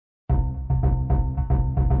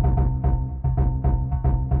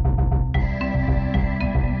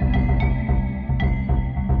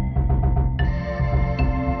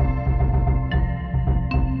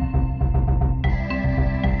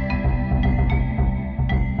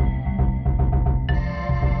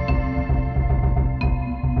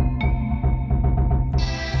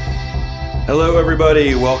Hello,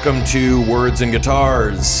 everybody. Welcome to Words and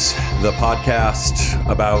Guitars, the podcast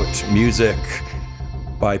about music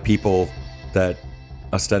by people that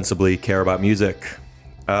ostensibly care about music.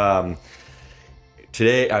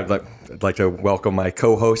 Today, I'd like to welcome my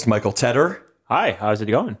co-host, Michael Tedder. Hi, how's it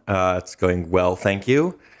going? It's going well, thank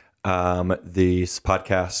you. This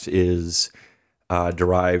podcast is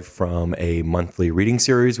derived from a monthly reading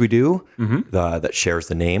series we do that shares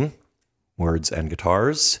the name, Words and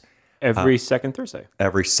Guitars. Every second Thursday.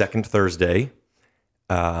 Every second Thursday.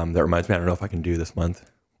 That reminds me, I don't know if I can do this month.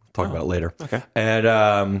 We'll talk about it later. Okay.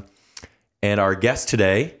 And our guest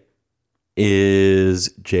today is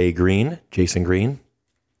Jason Green.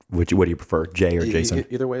 What do you prefer, Jay or Jason?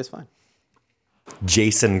 Either way is fine.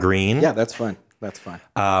 Jason Green. Yeah, that's fine. That's fine.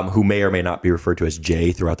 Who may or may not be referred to as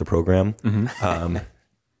Jay throughout the program.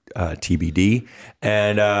 TBD.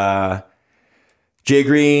 And Jay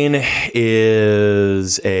Green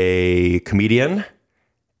is a comedian,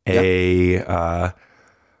 a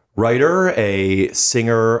writer, a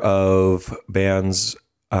singer of bands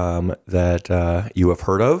that you have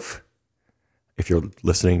heard of, if you're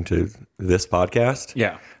listening to this podcast.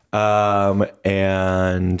 Yeah.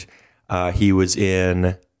 And he was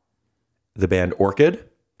in the band Orchid,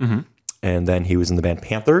 and then he was in the band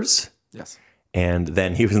Panthers. Yes. And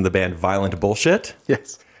then he was in the band Violent Bullshit.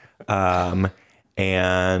 Yes.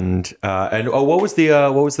 And what was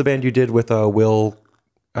the band you did with Will?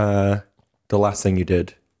 The last thing you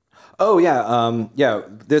did. Oh yeah.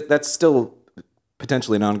 That's still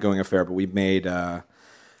potentially an ongoing affair, but we made a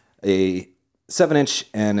 7-inch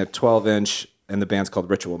and a 12-inch, and the band's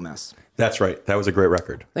called Ritual Mess. That's right. That was a great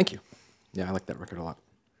record. Thank you. Yeah, I like that record a lot.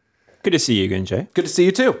 Good to see you again, Jay. Good to see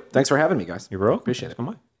you too. Thanks for having me, guys. You're welcome. Appreciate it. Come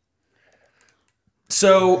on.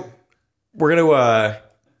 So we're gonna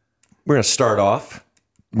start off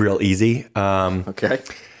real easy. Okay.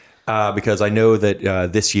 Because I know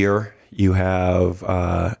that this year you have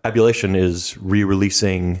Abulation is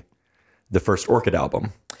re-releasing the first Orchid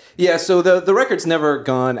album. Yeah. So the record's never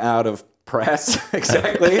gone out of press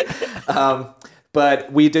exactly.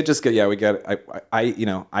 But we did just get,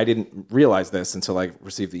 I didn't realize this until I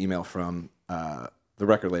received the email from the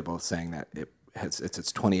record label saying that it's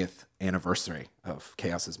its 20th anniversary of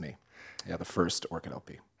Chaos Is Me. Yeah, the first Orchid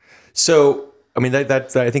LP. So, I mean,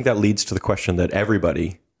 that I think that leads to the question that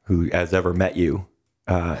everybody who has ever met you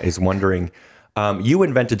is wondering. You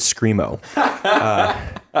invented Screamo.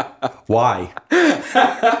 Why?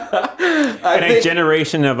 A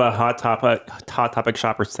generation of hot topic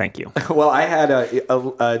shoppers. Thank you. Well, I had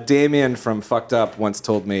a Damien from Fucked Up once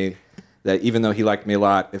told me that even though he liked me a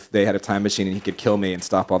lot, if they had a time machine and he could kill me and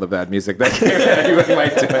stop all the bad music that he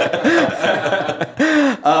might do it.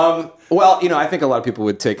 Well, I think a lot of people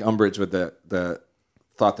would take umbrage with the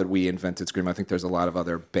thought that we invented Screamo. I think there's a lot of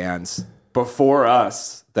other bands before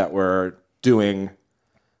us that were doing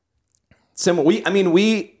similar. We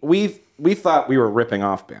thought we were ripping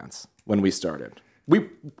off bands when we started. We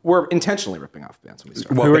were intentionally ripping off bands when we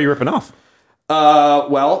started. Who were you ripping off?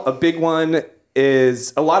 Well, a big one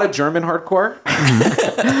is a lot of German hardcore.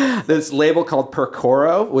 This label called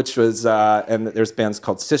Percoro, which was, and there's bands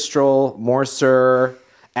called Sistrel, Morser,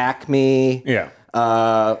 Acme. Yeah.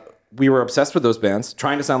 We were obsessed with those bands,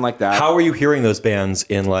 trying to sound like that. How were you hearing those bands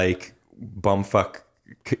in like bumfuck?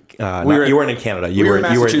 You weren't in Canada. You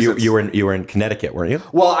were in Connecticut, weren't you?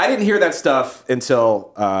 Well, I didn't hear that stuff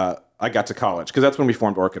until I got to college, because that's when we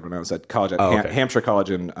formed Orchid, when I was at college at Hampshire College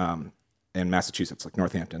in Massachusetts, like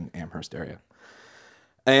Northampton, Amherst area.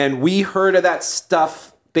 And we heard of that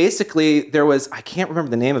stuff. Basically, there was, I can't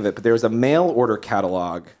remember the name of it, but there was a mail order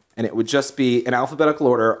catalog, and it would just be in alphabetical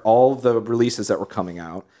order, all the releases that were coming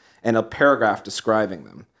out, and a paragraph describing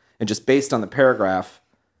them. And just based on the paragraph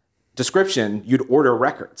description, you'd order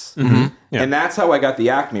records. Yeah. And that's how I got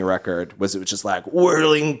the Acme record, it was just like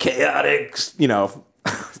whirling, chaotic,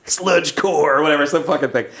 sludge core or whatever, some fucking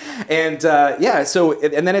thing. And so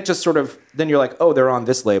then it just sort of, then you're like, oh, they're on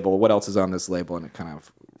this label. What else is on this label? And it kind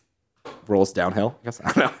of rolls downhill, I guess.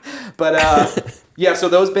 I don't know. But so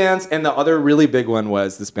those bands, and the other really big one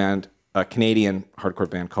was this band, a Canadian hardcore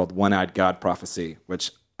band called One-Eyed God Prophecy,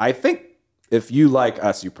 which I think if you like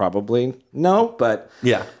us, you probably know, but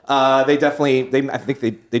yeah, they definitely, I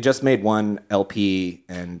think they just made one LP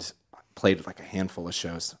and played like a handful of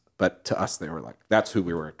shows. But to us, they were like, that's who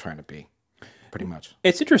we were trying to be, pretty much.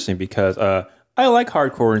 It's interesting because I like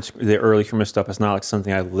hardcore and the early Screamo stuff. It's not like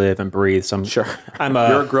something I live and breathe. So Sure.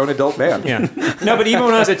 You're a grown adult man. Yeah. No, but even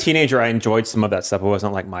when I was a teenager, I enjoyed some of that stuff. It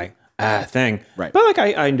wasn't like my thing. Right. But like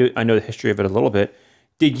I know the history of it a little bit.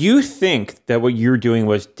 Did you think that what you're doing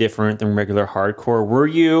was different than regular hardcore? Were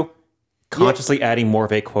you consciously adding more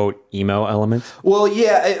of a quote emo element? Well,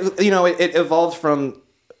 yeah, it evolved from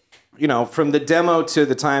from the demo to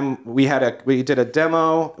the time we did a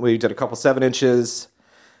demo, we did a couple 7-inches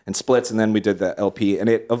and splits, and then we did the LP, and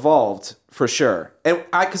it evolved for sure. And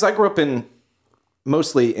because I grew up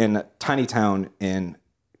mostly in a tiny town in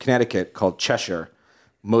Connecticut called Cheshire,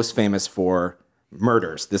 most famous for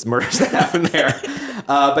murders. There's murders that happen there.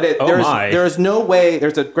 But there's no way.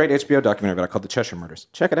 There's a great HBO documentary about it called The Cheshire Murders.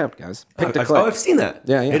 Check it out, guys. I've seen that.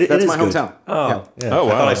 Yeah. That's my hometown. Oh, yeah. Oh,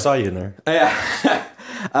 wow. I thought I I saw you in there. Yeah.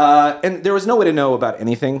 And there was no way to know about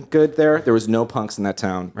anything good there. There was no punks in that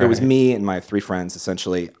town. It was me and my 3 friends,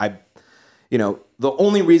 essentially. The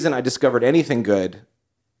only reason I discovered anything good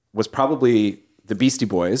was probably the Beastie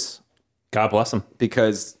Boys. God bless them.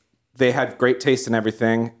 Because they had great taste in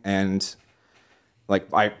everything, and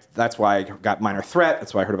that's why I got Minor Threat.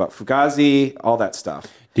 That's why I heard about Fugazi, all that stuff.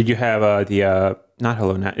 Did you have not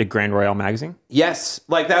Hello Grand Royale magazine? Yes,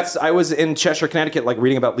 I was in Cheshire, Connecticut,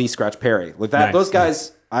 reading about Lee Scratch Perry. Nice. Those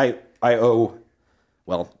guys, I owe.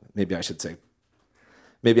 Well, maybe I should say.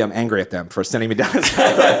 Maybe I'm angry at them for sending me down this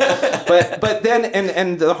path. but then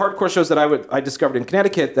and the hardcore shows that I discovered in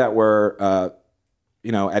Connecticut that were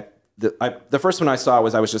at the first one I saw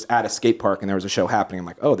I was just at a skate park and there was a show happening. I'm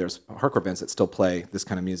like, oh, there's hardcore bands that still play this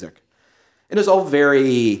kind of music. It was all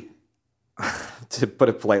very, to put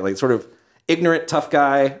it politely, sort of ignorant, tough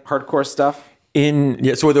guy, hardcore stuff.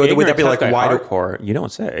 So would that be like wide hardcore? You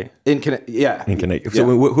don't say. In Connecticut. So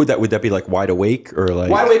would that be like Wide Awake or like?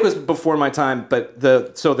 Wide Awake was before my time, but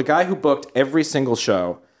the guy who booked every single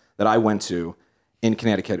show that I went to in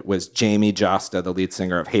Connecticut was Jamie Josta, the lead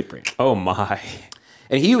singer of Hatebreed. Oh my.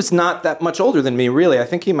 And he was not that much older than me, really. I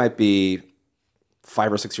think he might be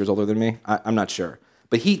 5 or 6 years older than me. I'm not sure.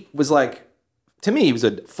 But he was to me, he was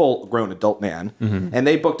a full-grown adult man. Mm-hmm. And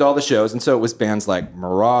they booked all the shows. And so it was bands like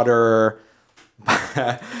Marauder,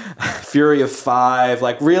 Fury of 5,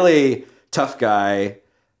 really tough guy,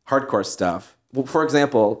 hardcore stuff. Well, for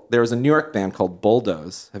example, there was a New York band called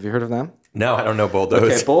Bulldoze. Have you heard of them? No, I don't know Bulldoze.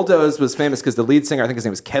 Okay, Bulldoze was famous because the lead singer, I think his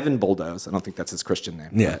name was Kevin Bulldoze. I don't think that's his Christian name.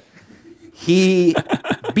 Yeah. He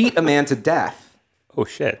beat a man to death. Oh,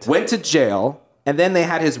 shit. Went to jail, and then they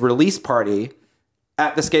had his release party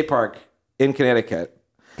at the skate park in Connecticut.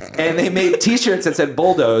 And they made T-shirts that said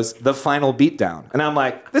Bulldoze, the final beatdown. And I'm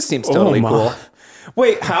like, this seems totally cool.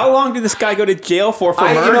 Wait, how long did this guy go to jail for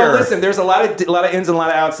murder? Listen, there's a lot of ins and a lot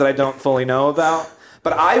of outs that I don't fully know about.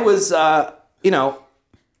 But I was, I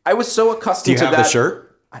was so accustomed to that. Do you have the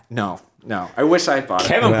shirt? No. I wish I had bought it.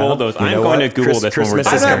 Kevin Bulldoze. I'm going to Google this when we're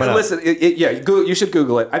done. Listen, you should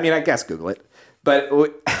Google it. I mean, I guess Google it. But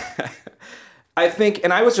I think,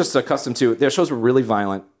 and I was just accustomed to, their shows were really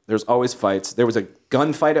violent. There's always fights. There was a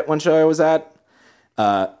gunfight at one show I was at.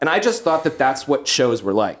 And I just thought that that's what shows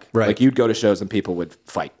were like. Right. You'd go to shows and people would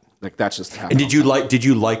fight. That's just how. And did you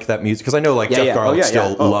like that music? Because I know Jeff Garlick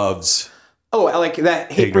still loves. Oh, I like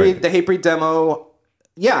that Hatebreed, the Hatebreed demo.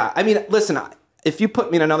 Yeah, I mean, listen, if you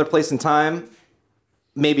put me in another place and time,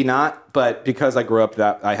 maybe not. But because I grew up,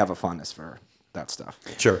 that I have a fondness for that stuff.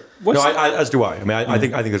 Sure. As do I. I mean, I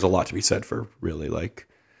think there's a lot to be said for really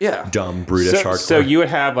dumb, brutish hardcore. So you would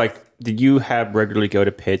have did you have regularly go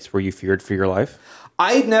to pits where you feared for your life?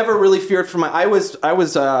 I never really feared for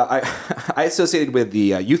I associated with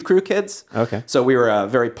the youth crew kids. Okay. So we were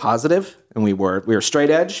very positive, and we were straight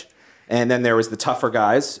edge. And then there was the tougher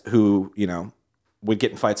guys who, would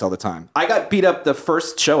get in fights all the time. I got beat up the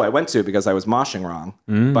first show I went to because I was moshing wrong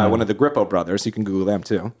by one of the Grippo brothers. You can Google them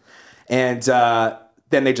too. And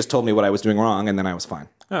then they just told me what I was doing wrong, and then I was fine.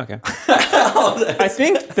 Okay. I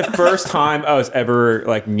think the first time I was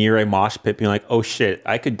ever near a mosh pit being like, oh shit,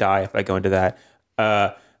 I could die if I go into that.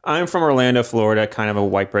 I'm from Orlando, Florida, kind of a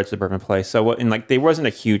white bread suburban place. So there wasn't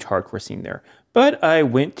a huge hardcore scene there. But I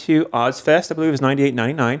went to Ozfest, I believe it was 98,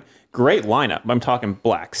 99. Great lineup. I'm talking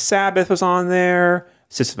Black Sabbath was on there.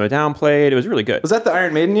 System of a Down played. It was really good. Was that the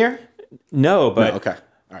Iron Maiden year? No, but... No, okay.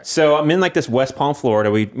 All right. So I'm in this West Palm, Florida.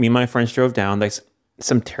 Me and my friends drove down.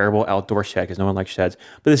 Some terrible outdoor shed because no one likes sheds.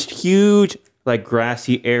 But this huge,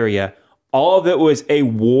 grassy area. All of it was a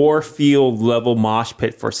Warfield level mosh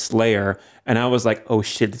pit for Slayer. And I was like, oh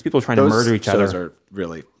shit, these people are trying to murder each other.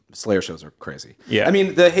 Slayer shows are crazy. Yeah. I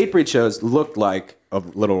mean, the Hatebreed shows looked like a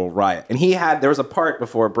little riot. And there was a part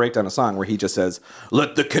before Breakdown a Song where he just says,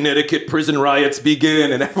 let the Connecticut prison riots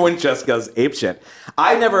begin. And everyone just goes apeshit.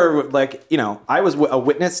 I never, I was a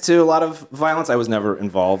witness to a lot of violence. I was never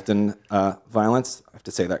involved in violence. I have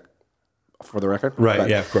to say that for the record. Right,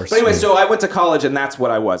 yeah, of course. But anyway, so I went to college and that's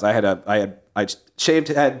what I was. I had shaved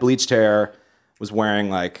head, bleached hair, was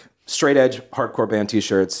wearing straight edge hardcore band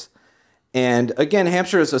t-shirts. And again,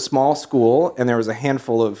 Hampshire is a small school, and there was a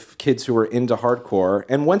handful of kids who were into hardcore.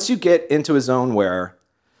 And once you get into a zone where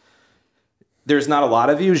there's not a lot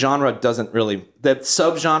of you, genre doesn't really, the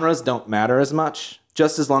subgenres don't matter as much,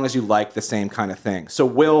 just as long as you like the same kind of thing. So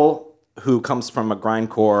Will, who comes from a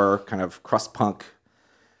grindcore, kind of crust punk,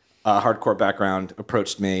 hardcore background,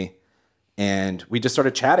 approached me, and we just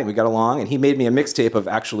started chatting. We got along, and he made me a mixtape of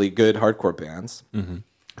actually good hardcore bands,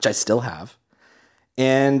 which I still have.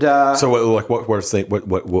 And so what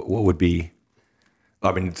would be?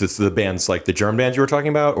 I mean, this the bands like the German bands you were talking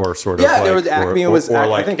about, or sort of there was Acme.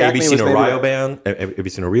 I think Acme ABC was No maybe Rio band,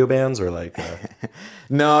 ABC No Rio bands, or like.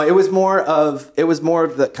 No, it was more of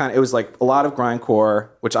the kind. It was like a lot of grindcore,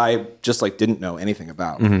 which I just like didn't know anything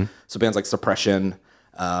about. So bands like Suppression,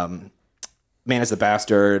 Man Is the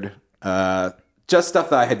Bastard, just stuff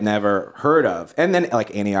that I had never heard of, and then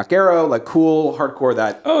like Antioch Arrow, like cool hardcore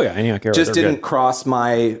that Antioch Arrow just didn't cross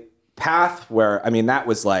my path. Where I mean, that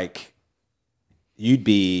was like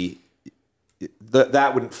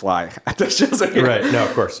that wouldn't fly at the shows. Right? No,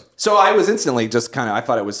 of course. So I was instantly just kind of, I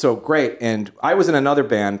thought it was so great. And I was in another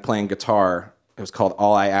band playing guitar. It was called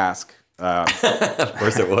All I Ask. Of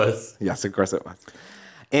course it was. Yes, of course it was.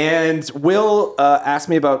 And Will asked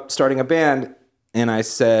me about starting a band. And I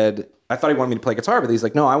said, I thought he wanted me to play guitar, but he's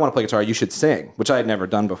like, no, I want to play guitar. You should sing, which I had never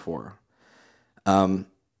done before.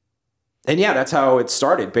 And yeah, that's how it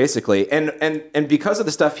started, basically. And because of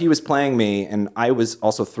the stuff he was playing me, and I was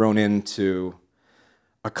also thrown into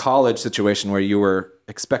a college situation where you were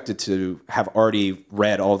expected to have already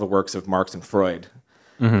read all the works of Marx and Freud.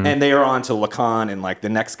 And they are on to Lacan and like the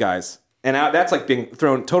next guys. And that's like being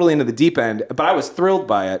thrown totally into the deep end. But I was thrilled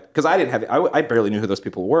by it because I barely knew who those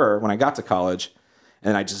people were when I got to college.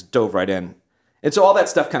 And I just dove right in. And so all that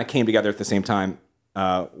stuff kind of came together at the same time,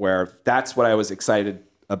 where that's what I was excited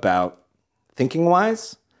about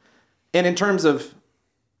thinking-wise. And in terms of,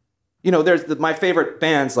 there's my favorite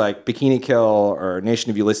bands like Bikini Kill or Nation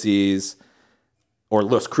of Ulysses or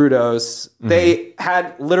Los Crudos. They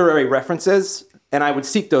had literary references, and I would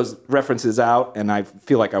seek those references out, and I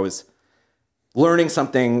feel like I was learning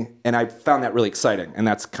something, and I found that really exciting. And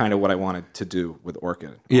that's kind of what I wanted to do with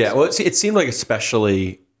Orchid. Yeah, well, it seemed like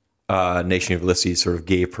especially Nation of Ulysses sort of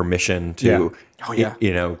gave permission to,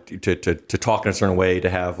 to talk in a certain way, to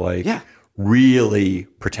have like really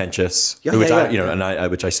pretentious,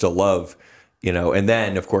 which I still love, and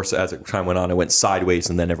then of course as time went on, it went sideways,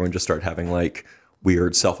 and then everyone just started having like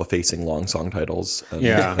weird self-effacing long song titles.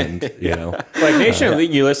 And like Nation of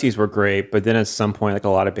Ulysses were great, but then at some point, like a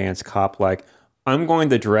lot of bands cop like, I'm going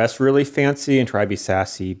to dress really fancy and try to be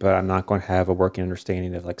sassy, but I'm not going to have a working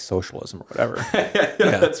understanding of like socialism or whatever.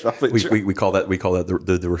 That's roughly true. We call that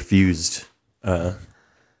the refused.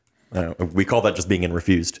 We call that just being in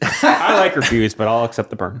refused. I like refused, but I'll accept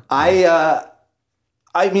the burn. I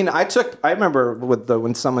remember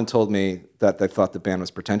when someone told me that they thought the band was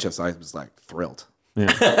pretentious, I was like thrilled. Yeah.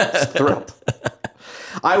 Thrilled.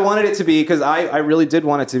 I wanted it to be, because I really did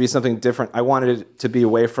want it to be something different. I wanted it to be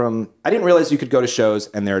away from, I didn't realize you could go to shows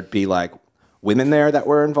and there'd be like women there that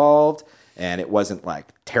were involved, and it wasn't like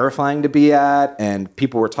terrifying to be at, and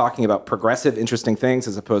people were talking about progressive, interesting things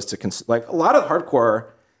as opposed to, like a lot of hardcore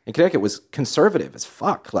in Connecticut was conservative as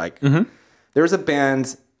fuck. Like there was a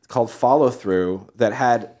band called Follow Through that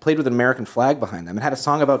had played with an American flag behind them and had a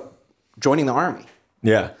song about joining the army.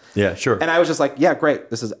 Yeah, sure. And I was just like, yeah, great.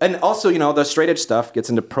 This is, and also, the straight edge stuff gets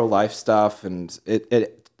into pro-life stuff, and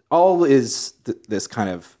it all is this kind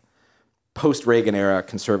of post-Reagan era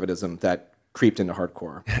conservatism that creeped into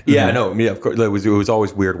hardcore. Yeah, no, yeah, of course. It was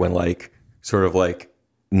always weird when like sort of like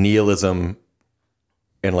nihilism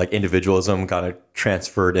and like individualism kind of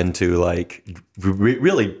transferred into like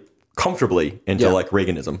really comfortably into like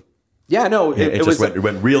Reaganism. Yeah, no, it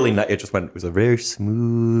went really. It was a very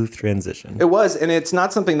smooth transition. It was, and it's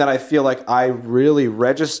not something that I feel like I really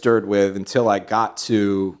registered with until I got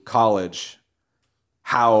to college.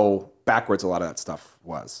 How backwards a lot of that stuff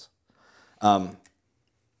was.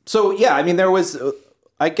 So yeah, I mean, there was,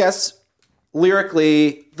 I guess,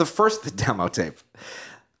 lyrically, the demo tape.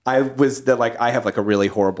 I have like a really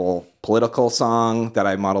horrible political song that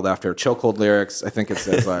I modeled after Chokehold lyrics. I think it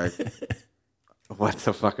says like. What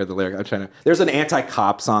the fuck are the lyrics? There's an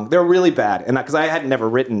anti-cop song. They're really bad. And because I had never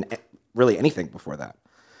written really anything before that.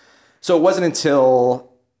 So it wasn't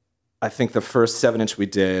until I think the first 7-inch we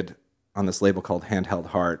did on this label called Handheld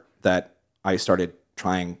Heart that I started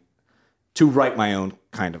trying to write my own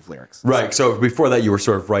kind of lyrics. Right. So before that, you were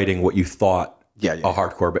sort of writing what you thought a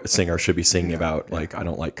hardcore singer should be singing about. Like, I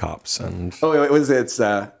don't like cops. And it's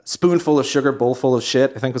spoonful of sugar, bowl full of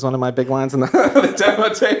shit, I think was one of my big lines in the demo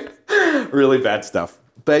tape. Really bad stuff.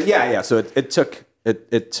 But yeah. So it took a,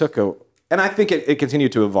 and I think it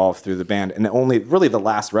continued to evolve through the band. And only really the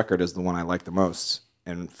last record is the one I like the most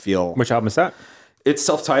and feel. Which album is that? It's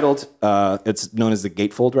self-titled. It's known as the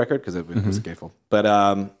Gatefold record because it was a gatefold. But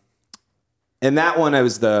and that one,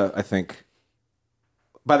 I think,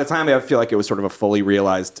 by the time I feel like it was sort of a fully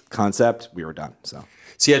realized concept, we were done. So.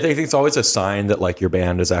 See, I think it's always a sign that like your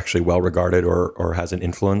band is actually well regarded or has an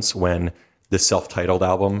influence when the self-titled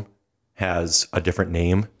album has a different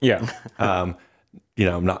name. Yeah. I'm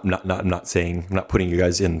not saying, I'm not putting you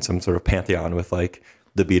guys in some sort of pantheon with like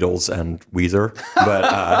the Beatles and Weezer,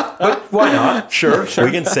 but why not? Sure.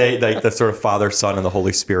 We can say like the sort of Father, Son, and the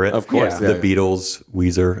Holy Spirit. Of course. The Beatles,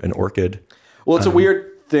 Weezer, and Orchid. Well, it's a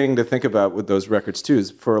weird thing to think about with those records too,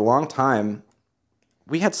 is for a long time,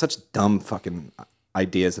 we had such dumb fucking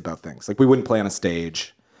ideas about things. Like we wouldn't play on a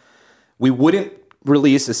stage. We wouldn't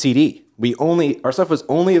release a CD. Our stuff was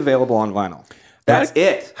only available on vinyl. That's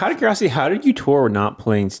it. Out of curiosity, how did you tour not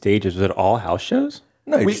playing stages? Was it all house shows?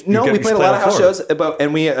 We played a lot of house shows,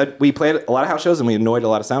 we played a lot of house shows, and we annoyed a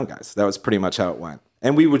lot of sound guys. That was pretty much how it went.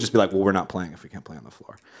 And we would just be like, well, we're not playing if we can't play on the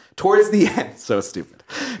floor. Towards the end, so stupid.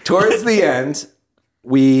 Towards the end,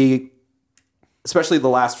 especially the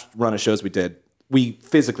last run of shows we did, we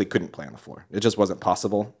physically couldn't play on the floor. It just wasn't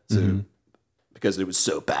possible because it was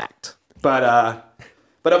so packed. But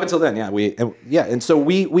up until then, and so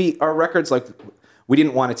our records, like, we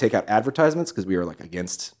didn't want to take out advertisements because we were like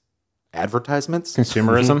against advertisements.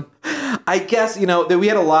 Consumerism. I guess, that we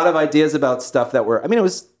had a lot of ideas about stuff that were, it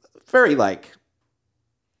was very like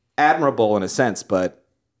admirable in a sense, but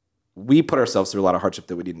we put ourselves through a lot of hardship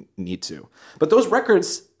that we didn't need to. But those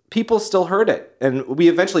records, people still heard it. And we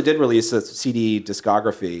eventually did release a CD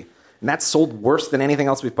discography, and that sold worse than anything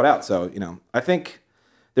else we've put out. So, I think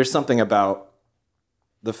there's something about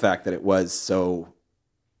the fact that it was so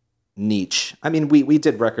niche. We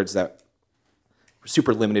did records that were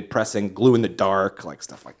super limited pressing, glue in the dark, like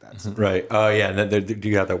stuff like that. So. Right. Oh, yeah. And then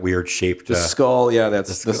you got that weird shaped... The skull,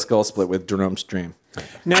 that's the skull split with Jerome's Dream.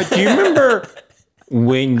 Now, do you remember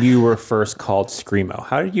when you were first called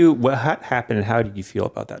Screamo? What happened and how did you feel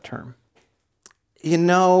about that term?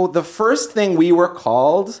 The first thing we were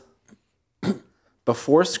called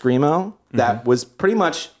before Screamo, that was pretty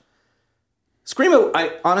much... Screamo,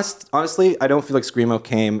 honestly, I don't feel like Screamo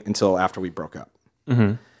came until after we broke up.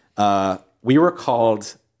 We were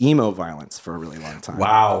called Emo Violence for a really long time.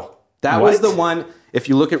 Wow. That was the one, if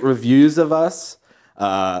you look at reviews of us,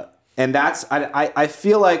 and that's, I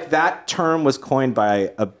feel like that term was coined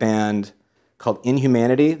by a band called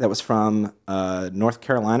Inhumanity that was from North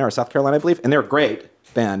Carolina or South Carolina, I believe, and they're a great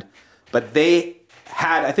band, but they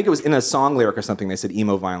had, I think it was in a song lyric or something, they said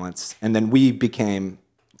Emo Violence, and then we became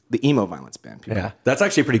the Emo Violence band. People. Yeah, that's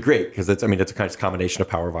actually pretty great because it's a kind of combination of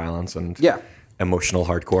power violence and emotional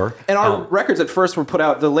hardcore. And our records at first were put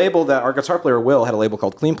out, the label that our guitar player Will had a label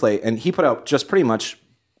called Clean Plate, and he put out just pretty much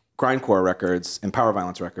grindcore records and power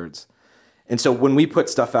violence records. And so when we put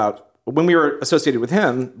stuff out, when we were associated with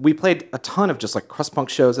him, we played a ton of just like crust punk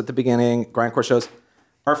shows at the beginning, grindcore shows.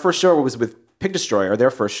 Our first show was with Pig Destroyer,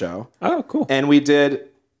 their first show. Oh, cool. And we did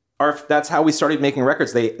that's how we started making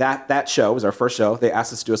records. That show was our first show. They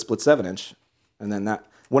asked us to do a split 7-inch. And then that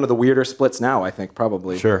one of the weirder splits now, I think,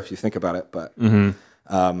 probably, if you think about it. But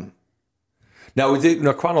now,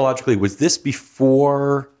 chronologically, was this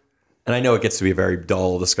before? And I know it gets to be a very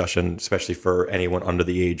dull discussion, especially for anyone under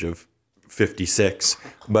the age of 56.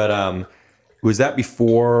 But was that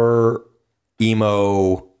before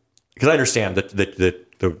emo? Because I understand that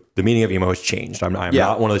the meaning of emo has changed. I'm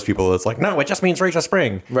not one of those people that's like, no, it just means Rage of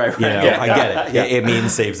Spring. Right. I get it. It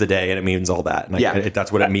means saves the day, and it means all that. And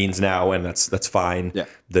that's what it means now, and that's fine. Yeah.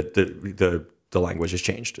 The language has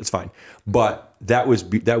changed. It's fine. But that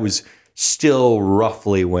was still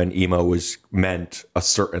roughly when emo was meant a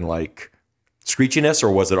certain like screechiness,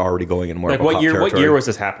 or was it already going in more like of a pop territory? What year was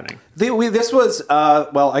this happening? This was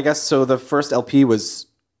I guess so. The first LP was,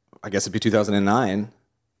 I guess it'd be 2009.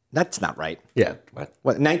 That's not right. Yeah.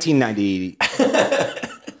 What 1990?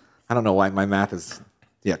 I don't know why my math is.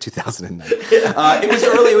 Yeah, 2009. It was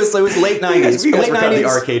early. It was late 90s. You guys late were 90s. the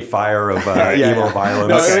arcade fire of emo violence.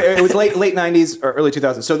 No, it was late 90s or early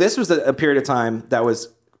 2000s. So this was a period of time that was,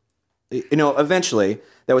 eventually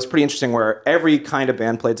that was pretty interesting, where every kind of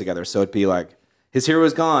band played together. So it'd be like His Hero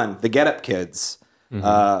Is Gone, the Get Up Kids,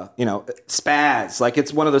 Spaz. Like,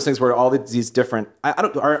 it's one of those things where all these different. I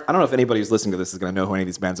don't know if anybody who's listening to this is going to know who any of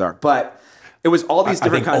these bands are, but it was all these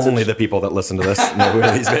different kinds. Only the people that listen to this know who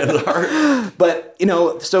these bands are. But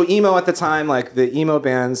so emo at the time, like the emo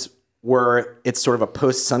bands, where it's sort of a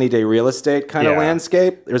post Sunny Day real estate kind of Yeah.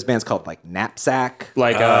 landscape. There's bands called like Knapsack.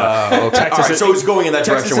 Like Okay. All right, so it's going in that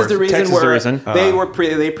Texas direction is the where reason Texas is the where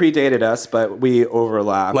reason. they predated us, but we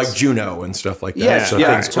overlapped. like Juno and stuff like that. yes, So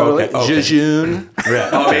yeah, things- totally. okay, okay. Jejune.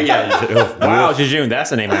 Yeah. Okay, yeah. wow, Jejune,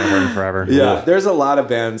 that's a name I haven't heard in forever. Yeah, there's a lot of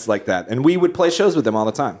bands like that, and we would play shows with them all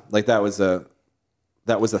the time. Like that was a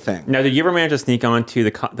thing. Now, did you ever manage to sneak on to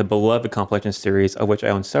the beloved compilation series, of which I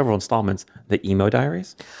own several installments, the Emo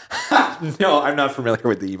Diaries? No, I'm not familiar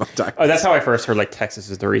with the emo time. Oh, that's how I first heard like Texas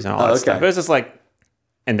is the reason, all that okay. stuff. It was just like,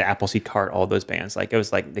 and the Appleseed Cart, all those bands. Like it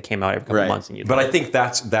was like they came out every couple Right. months, and you. But I think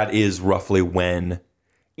that is roughly when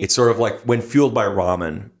it's sort of like when Fueled by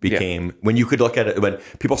Ramen became when you could look at it when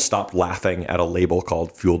people stopped laughing at a label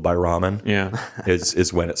called Fueled by Ramen. Yeah.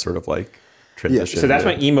 is when it sort of like transitioned. So that's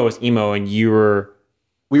when emo was emo, and you were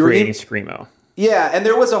creating Screamo. Yeah, and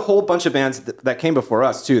there was a whole bunch of bands that came before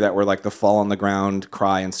us too that were like the Fall on the Ground,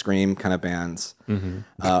 Cry and Scream kind of bands.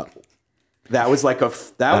 That was like a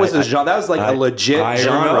legit I don't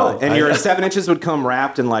genre, know. and your 7 inches would come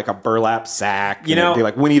wrapped in like a burlap sack. You and it'd know, be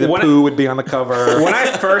like Winnie the when Pooh would be on the cover. When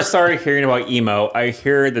I first started hearing about emo, I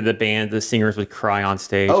heard that the singers would cry on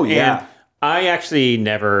stage. Oh, yeah. And I actually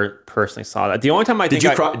never personally saw that. The only time I Did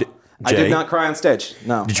you cry? I Jay, did not cry on stage.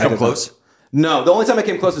 No, Did you I come not. close? No, the only time I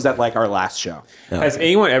came close was at like our last show. Has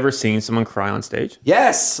anyone ever seen someone cry on stage?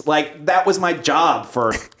 Yes, like that was my job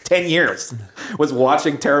for 10 years, was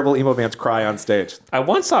watching terrible emo bands cry on stage. I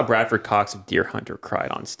once saw Bradford Cox of Deer Hunter cried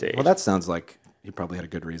on stage. Well, that sounds like you probably had a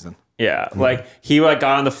good reason. Yeah, like he like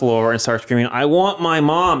got on the floor and started screaming, "I want my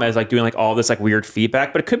mom!" as like doing like all this like weird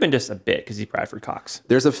feedback, but it could have been just a bit because he's Bradford Cox.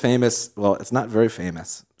 There's a famous, well, it's not very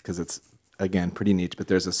famous because it's, again, pretty niche, but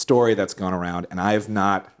there's a story that's gone around, and I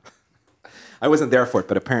wasn't there for it,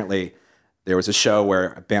 but apparently there was a show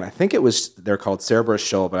where a band, I think they're called Cerberus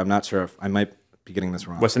Shoal, but I'm not sure if I might be getting this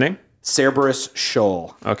wrong. What's the name? Cerberus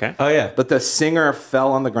Shoal. Okay. Oh yeah. But the singer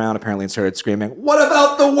fell on the ground apparently and started screaming, "What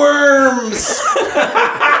about the worms?"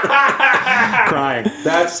 Crying.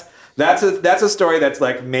 That's a story that's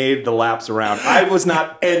like made the laps around. I was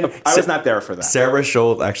not there for that. Sarah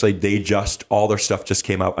Scholl, actually, all their stuff just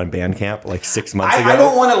came out on Bandcamp like 6 months ago. I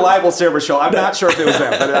don't want to libel Cerberus Shoal. I'm not sure if it was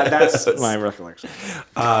them, but that's my recollection.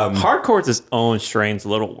 Hardcore's its own strange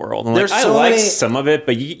little world. And like, There's I so like many- some of it,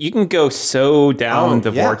 but you can go so down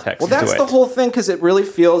the vortex. Well, that's into the it. whole thing because it really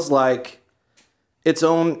feels like its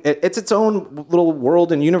own little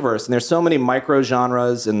world and universe, and there's so many micro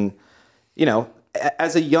genres, and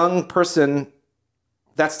as a young person,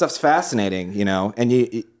 that stuff's fascinating, and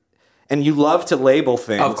you love to label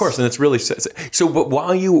things. Of course, and it's really so. But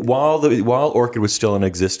while Orchid was still in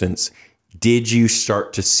existence, did you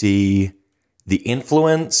start to see the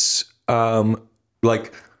influence?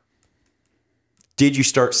 Did you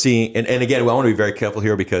start seeing? And again, I want to be very careful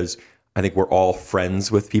here because I think we're all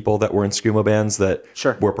friends with people that were in Screamo bands that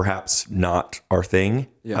Sure. were perhaps not our thing.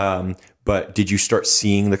 Yeah. But did you start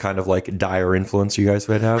seeing the kind of like dire influence you guys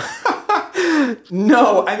would have?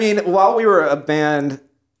 No, I mean, while we were a band,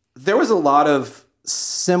 there was a lot of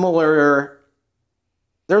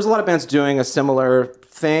bands doing a similar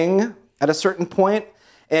thing at a certain point.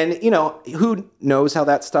 And, who knows how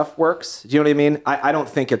that stuff works? Do you know what I mean? I don't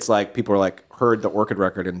think it's like people were like heard the Orchid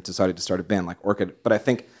record and decided to start a band like Orchid. But I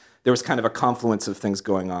think there was kind of a confluence of things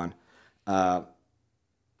going on.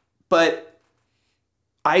 But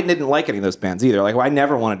I didn't like any of those bands either. Like, I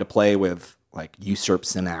never wanted to play with like Usurp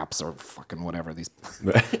Synapse or fucking whatever, these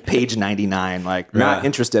Page 99, like not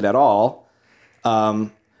interested at all.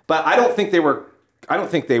 But I don't think they were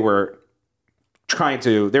they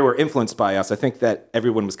were influenced by us. I think that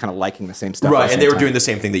everyone was kind of liking the same stuff. Right, at the and same they were time. doing the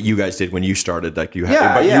same thing that you guys did when you started. Like you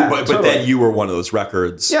had, but totally. then you were one of those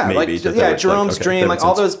records. Yeah, maybe, Jerome's Dream, that like makes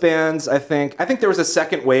all sense. those bands. I think there was a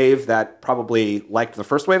second wave that probably liked the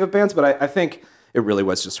first wave of bands, but I think it really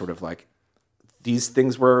was just sort of like these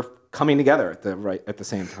things were coming together at the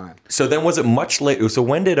same time. So then, was it much later? So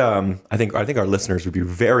when did I think our listeners would be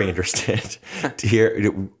very interested to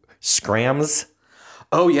hear Scrams.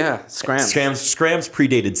 Oh yeah, Scrams. Scrams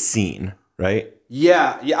predated Scene, right?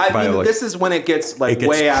 Yeah. I mean, like- this is when it gets like It gets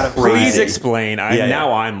way out of crazy. Please hand. explain. Yeah.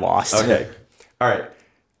 Now I'm lost. Okay. All right.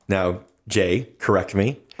 Now, Jay, correct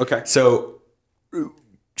me. Okay. So,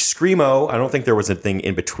 Screamo, I don't think there was a thing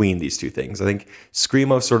in between these two things. I think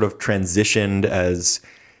Screamo sort of transitioned as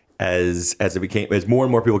it became, as more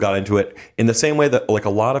and more people got into it, in the same way that like a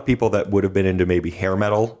lot of people that would have been into maybe hair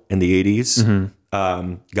metal in the 80s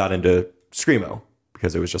got into Screamo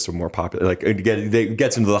because it was just a more popular, like it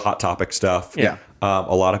gets into the hot topic stuff. Yeah.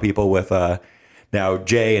 A lot of people with now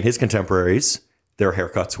Jay and his contemporaries their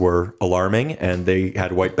haircuts were alarming and they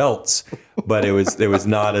had white belts, but it was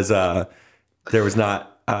not as there was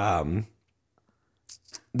not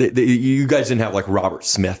you guys didn't have like Robert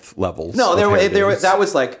Smith levels. No, that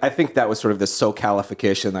was like, I think that was sort of the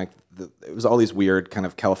SoCalification. Like it was all these weird kind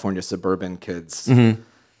of California suburban kids. You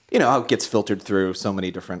know how it gets filtered through so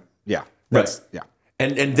many different. Yeah, that's right. Yeah.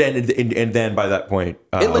 And then by that point,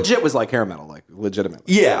 it legit was like hair metal, like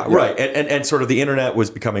legitimately. Yeah, right. And sort of the internet was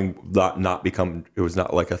becoming it was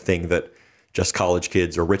not like a thing that just college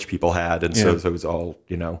kids or rich people had, and so it was all,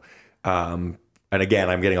 you know. And again,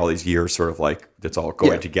 I'm getting all these years sort of like it's all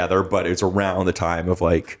going together, but it's around the time of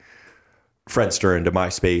like Friendster into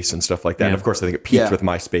MySpace and stuff like that. And of course, I think it peaked with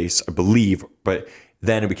MySpace, I believe, but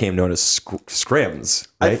then it became known as Scrims.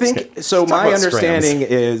 Right? I think so. My understanding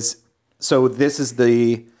is, so this is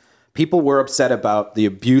people were upset about the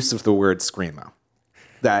abuse of the word Screamo,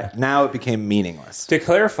 that now it became meaningless. To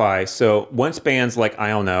clarify, so once bands like, I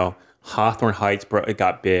don't know, Hawthorne Heights it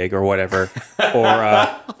got big or whatever,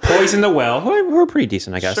 or Poison the Well, who were pretty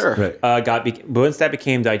decent, I guess. Sure. But once that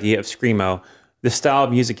became the idea of Screamo, the style of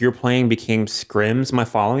music you're playing became Scrims. Am I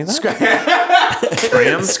following that?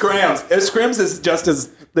 Scrams. Scrims is just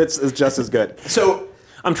as good. So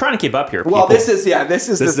I'm trying to keep up here. Well, this is the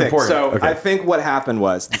thing. Important. So okay. I think what happened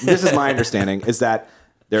was, this is my understanding, is that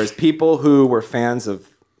there's people who were fans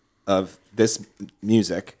of this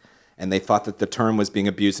music, and they thought that the term was being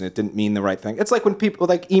abused and it didn't mean the right thing. It's like when people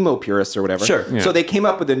like emo purists or whatever. Sure. Yeah. So they came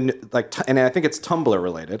up with and I think it's Tumblr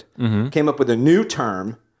related. Came up with a new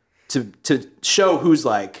term to show who's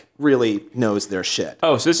like really knows their shit.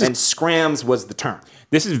 Oh, so this is, and Scrams was the term.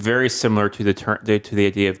 This is very similar to the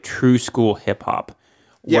idea of true school hip hop,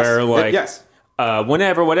 where like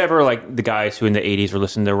whatever like the guys who in the 80s were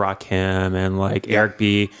listening to Rakim and like Eric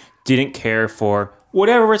B didn't care for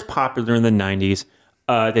whatever was popular in the 90s.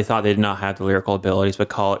 They thought they did not have the lyrical abilities, but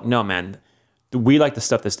call it, no, man, we like the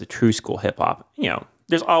stuff that's the true school hip hop. You know,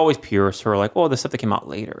 there's always purists who are like, well, the stuff that came out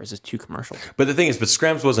later is just too commercial. But the thing is,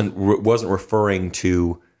 Scrams wasn't referring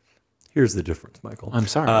to, here's the difference, Michael. I'm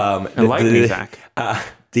sorry. Enlighten me, Zach. And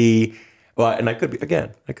I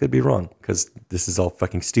could be wrong because this is all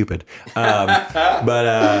fucking stupid.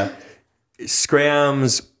 But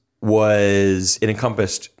Scrams it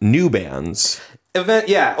encompassed new bands.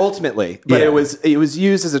 Ultimately, but it was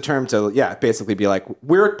used as a term to basically be like,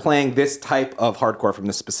 we're playing this type of hardcore from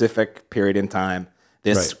this specific period in time,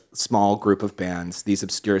 this small group of bands, these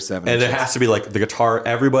obscure 70s. And there has to be like the guitar.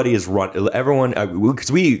 Everybody is everyone,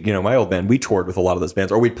 because my old band, we toured with a lot of those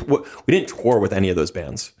bands, or we didn't tour with any of those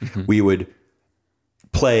bands. Mm-hmm. We would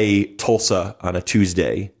play Tulsa on a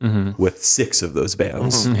Tuesday with 6 of those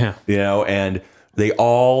bands. Mm-hmm. And they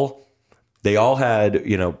all had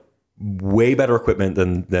way better equipment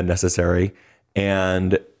than necessary,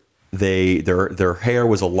 and their hair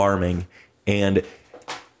was alarming, and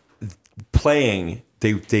playing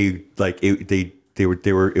it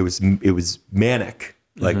was manic.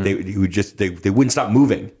 Like they wouldn't stop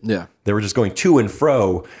moving. Yeah, they were just going to and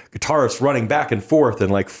fro, guitarists running back and forth and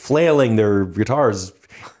like flailing their guitars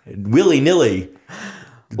willy nilly.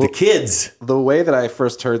 The kids. The way that I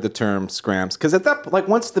first heard the term Scrams, because at that, like,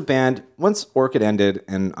 once Orchid ended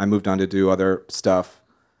and I moved on to do other stuff,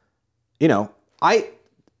 my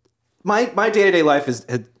day-to-day life is,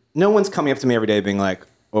 no one's coming up to me every day being like,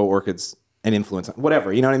 oh, Orchid's an influence,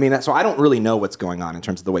 whatever, you know what I mean? So I don't really know what's going on in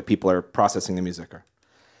terms of the way people are processing the music.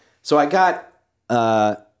 So I got,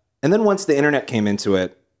 and then once the internet came into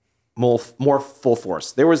it, more full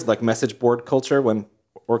force. There was like message board culture when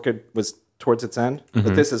Orchid was towards its end,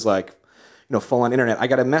 but this is like, full on internet. I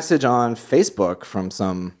got a message on Facebook from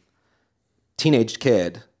some teenage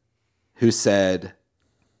kid who said,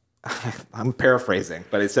 I'm paraphrasing,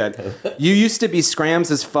 but it said, you used to be Scrams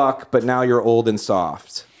as fuck, but now you're old and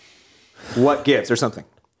soft. What gives, or something.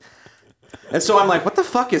 And so I'm like, what the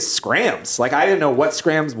fuck is Scrams? Like, I didn't know what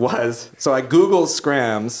Scrams was. So I Googled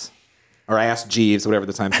Scrams, or I asked Jeeves, whatever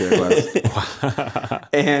the time period was.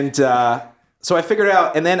 And, so I figured it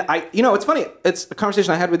out, and then it's funny. It's a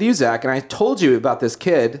conversation I had with you, Zach, and I told you about this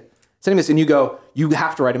kid sending this, and you go, you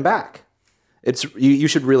have to write him back. You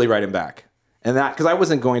should really write him back, and that because I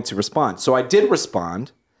wasn't going to respond, so I did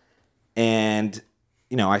respond, and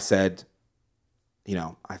I said,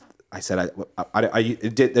 I said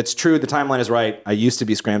that's true. The timeline is right. I used to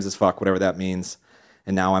be Scrams as fuck, whatever that means.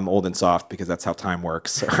 And now I'm old and soft because that's how time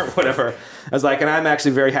works, or whatever. I was like, and I'm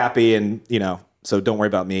actually very happy, and so don't worry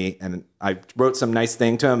about me. And I wrote some nice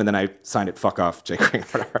thing to him, and then I signed it, fuck off, Jay Green,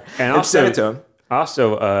 whatever. And also sent it to him.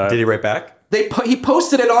 Also, did he write back? He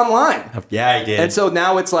posted it online. Yeah, he did. And so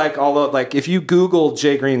now it's like, if you Google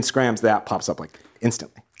Jay Green Scrams, that pops up like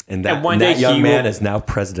instantly. And that, one and day that young he man will- is now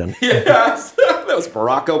president. Yes, that was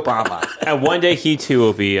Barack Obama. And one day he too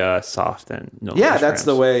will be soft and no. Yeah, that's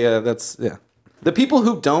the way. The people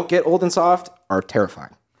who don't get old and soft are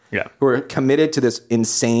terrifying. Yeah. Who are committed to this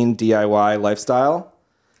insane DIY lifestyle,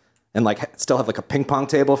 and like still have like a ping pong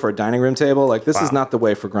table for a dining room table. Like this is not the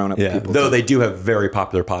way for grown up Yeah, people. though they do have very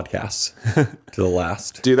popular podcasts to the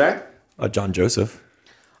last. Do they? John Joseph.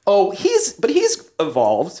 Oh, he's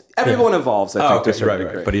evolved. Everyone evolves, I think. to a okay, certain right.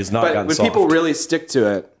 degree. But he's not But gotten when soft. people really stick to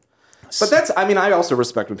it. But I also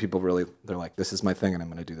respect when people really, they're like, this is my thing and I'm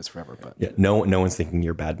going to do this forever. But Yeah, no one's thinking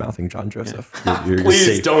you're bad mouthing John Joseph. You're Please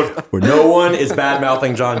safe. don't. Where no one is bad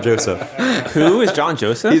mouthing John Joseph. Who is John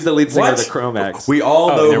Joseph? he's the lead singer What? of the Cro-Mags. We all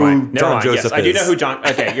know never who mind. Never John mind. Joseph Yes, is. I do know who John.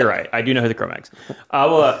 Okay, you're right. I do know who the Cro-Mags.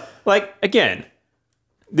 Well, like again,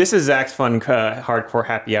 this is Zach's fun hardcore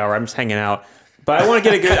happy hour. I'm just hanging out. But I want to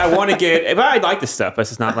get a good. But I like this stuff. But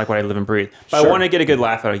it's not like what I live and breathe. But I want to get a good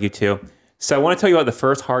laugh out of you too. So I want to tell you about the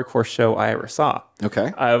first hardcore show I ever saw.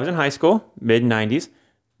 Okay. I was in high school, mid '90s.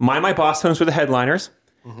 My Boss Homes were the headliners.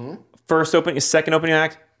 Second opening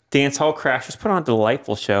act, Dance Hall Crashers put on a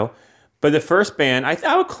delightful show. But the first band,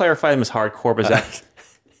 I would clarify them as hardcore, but that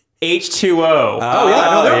H2O. Oh,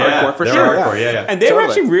 yeah. No, they're hardcore for They're sure. hardcore, yeah. And they were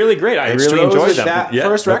Totally. actually really great. I really enjoyed them. That Yeah.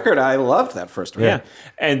 first record, I loved that first record. Yeah.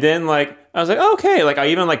 And then like I was like, okay. Like I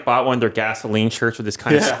even like bought one of their gasoline shirts with this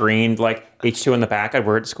kind of screened like H2 in the back. I'd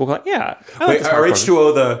wear it at school. Like, yeah. I like Wait, this are hardcore.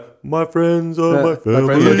 H2O the My Friends Are My Family? My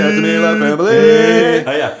friends look out to me, my family.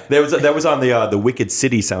 Oh, yeah. That was on the Wicked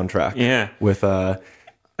City soundtrack. Yeah. With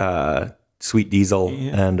Sweet Diesel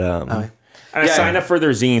and And I signed up for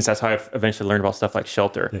their zines. That's how I eventually learned about stuff like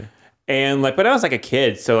Shelter. Yeah. And like, but I was like a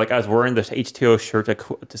kid, so like I was wearing this H2O shirt at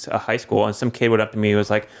high school, and some kid went up to me and was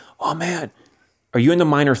like, "Oh man, are you into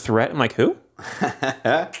Minor Threat?" I'm like, "Who?"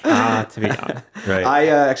 To be young. right. I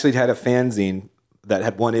actually had a fanzine that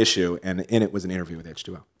had one issue, and in it was an interview with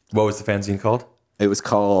H2O. What was the fanzine called? It was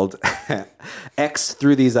called X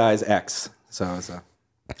Through These Eyes X. So it was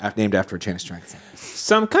named after a chain of strength.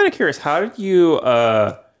 So I'm kind of curious, how did you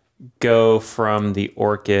go from the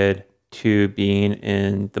Orchid to being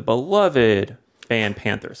in the beloved band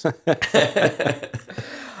Panthers?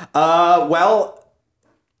 Well,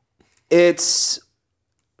 it's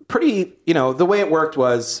pretty, the way it worked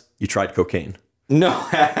was, You tried cocaine. no,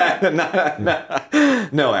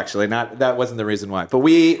 no, actually, that wasn't the reason why. But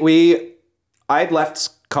I'd left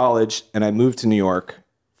college and I moved to New York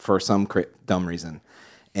for some dumb reason.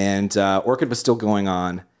 And Orchid was still going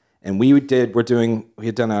on. And we had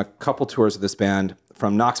done a couple tours with this band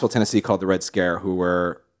from Knoxville, Tennessee called the Red Scare, who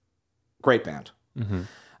were a great band. Mm-hmm.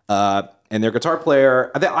 And their guitar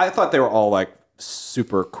player, I thought they were all like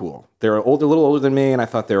super cool. They were a little older than me, and I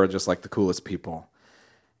thought they were just like the coolest people.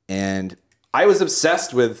 And I was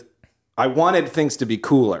obsessed with, I wanted things to be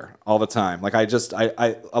cooler all the time. Like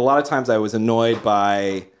a lot of times I was annoyed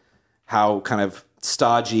by how kind of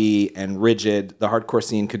stodgy and rigid the hardcore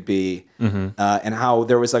scene could be, and how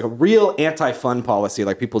there was like a real anti-fun policy.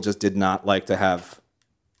 Like people just did not like to have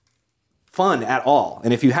fun at all.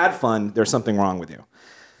 And if you had fun, there's something wrong with you.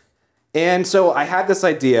 And so I had this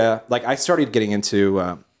idea, like I started getting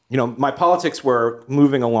into, my politics were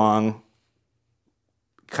moving along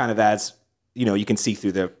kind of as, you can see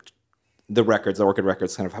through the records, the Orchid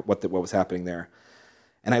records, kind of what was happening there.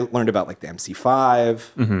 And I learned about like the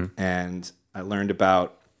MC5, and I learned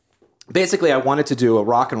about, basically I wanted to do a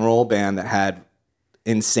rock and roll band that had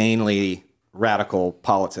insanely radical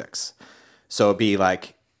politics. So it'd be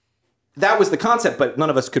like, that was the concept, but none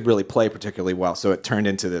of us could really play particularly well. So it turned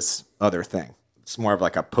into this other thing. It's more of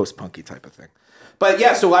like a post-punky type of thing. But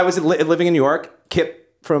yeah, so I was living in New York.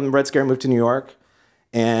 Kip from Red Scare moved to New York,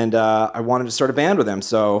 and I wanted to start a band with him.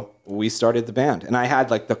 So we started the band. And I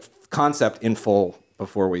had like the concept in full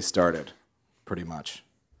before we started, pretty much.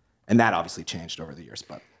 And that obviously changed over the years,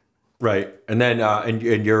 but. Right. And then and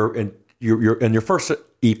your first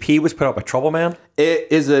EP was put out by Trouble Man? It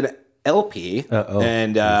is an LP,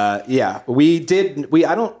 and we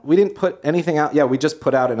didn't put anything out. Yeah, we just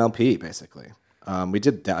put out an LP basically. We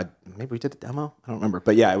did maybe we did a demo. I don't remember,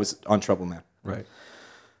 but yeah, it was on Trouble Man. Right.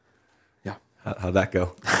 Yeah. How'd that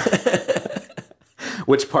go?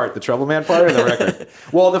 Which part, the Trouble Man part or the record?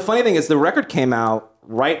 Well, the funny thing is the record came out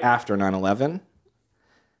right after 9/11,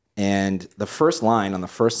 and the first line on the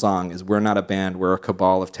first song is, "We're not a band, we're a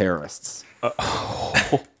cabal of terrorists."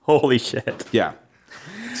 Holy shit! Yeah.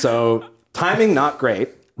 So timing not great.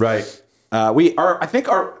 Right.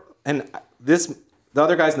 The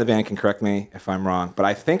other guys in the band can correct me if I'm wrong, but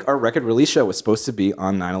I think our record release show was supposed to be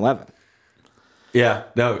on 9/11. Yeah.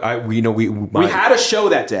 No, We had a show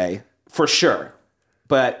that day for sure,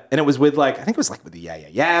 and it was with I think it was with the Yeah Yeah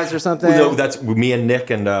Yeahs or something. No, that's me and Nick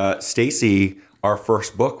and Stacy. Our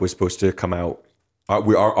first book was supposed to come out.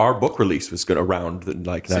 Our book release was good around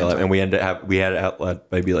 9/11, and we had it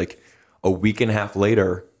maybe a week and a half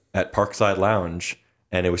later at Parkside Lounge,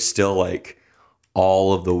 and it was still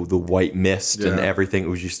all of the white mist and everything. It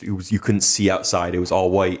was you couldn't see outside. It was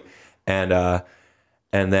all white, and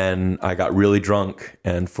then I got really drunk,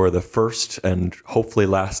 and for the first and hopefully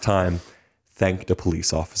last time, thanked a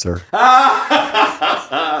police officer.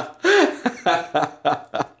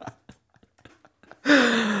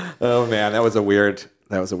 Oh man, that was a weird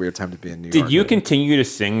time to be in New York. Did you continue to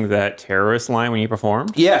sing that terrorist line when you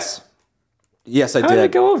performed? Yes, I did. How did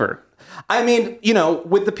it go over? I mean,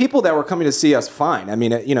 with the people that were coming to see us, fine. I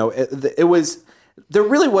mean, it was. There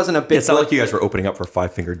really wasn't a big. It's not like you guys were opening up for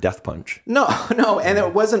Five Finger Death Punch. No, and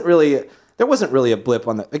it wasn't really. There wasn't really a blip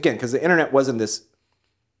on because the internet wasn't this.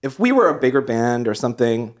 If we were a bigger band or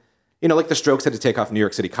something, the Strokes had to take off New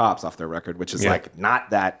York City Cops off their record, which is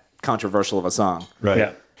not that controversial of a song. Right.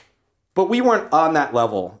 Yeah. But we weren't on that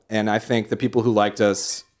level, and I think the people who liked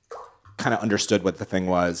us kind of understood what the thing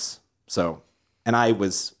was. So, and I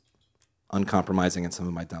was uncompromising in some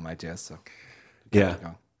of my dumb ideas. So, yeah.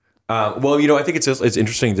 Well, I think it's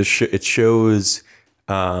interesting. It shows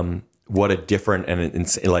what a different and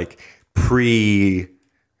pre,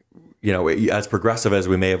 as progressive as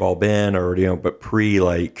we may have all been, or but pre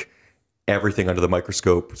everything under the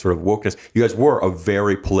microscope sort of wokeness. You guys were a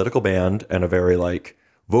very political band and a very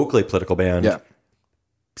vocally political band. Yeah.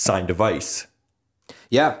 Signed to Vice.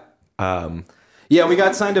 Yeah. We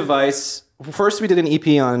got signed to Vice. First, we did an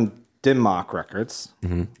EP on Dim Mak Records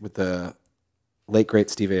with the late great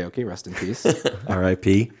Steve Aoki, rest in peace.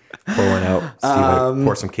 R.I.P. Pour one out.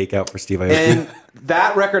 Pour some cake out for Steve Aoki. And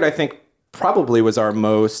that record, I think, probably was our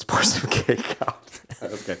most. Pour some cake out.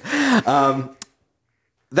 Okay.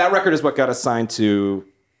 That record is what got us signed to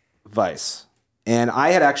Vice, and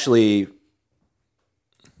I had actually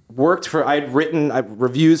I'd written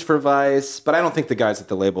reviews for Vice, but I don't think the guys at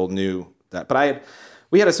the label knew that. But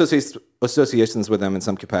we had associations with them in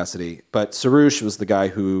some capacity. But Sarush was the guy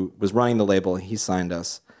who was running the label, and he signed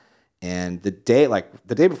us. And the day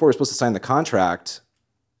before we were supposed to sign the contract,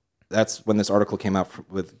 that's when this article came out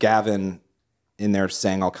with Gavin in there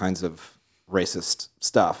saying all kinds of racist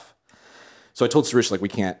stuff. So I told Sarush, we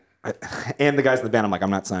can't, and the guys in the band, I'm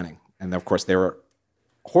not signing. And of course they were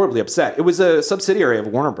horribly upset. It was a subsidiary of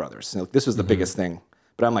Warner Brothers. This was the biggest thing.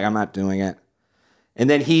 But I'm not doing it. And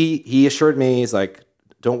then he assured me, he's like,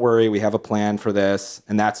 don't worry, we have a plan for this.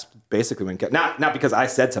 And that's basically when, not because I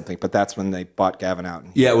said something, but that's when they bought Gavin out.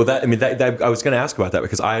 Yeah, well, that I was going to ask about that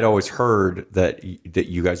because I had always heard that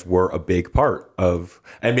you guys were a big part of,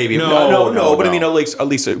 and maybe no, but I mean, at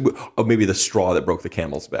least maybe the straw that broke the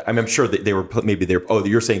camel's back. I mean, I'm sure that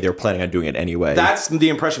you're saying they were planning on doing it anyway. That's the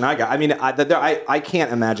impression I got. I mean, I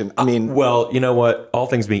can't imagine. I mean, well, you know what? All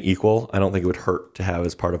things being equal, I don't think it would hurt to have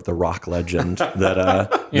as part of the rock legend that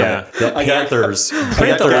that Panthers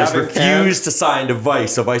refused to sign to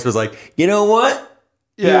Vice. So Vice was like, you know what?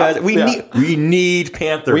 Yeah, we need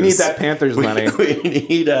Panthers. We need that Panthers money. We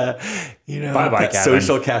need that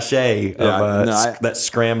social cachet of that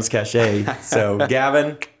Scrams cachet. So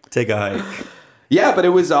Gavin, take a hike. Yeah, but it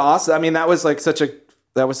was awesome. I mean, that was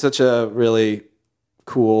such a really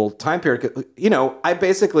cool time period. I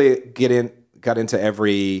basically got into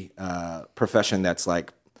every profession that's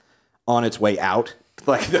on its way out.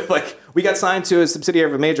 We got signed to a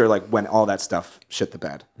subsidiary of a major when all that stuff shit the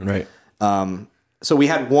bed. Right. So we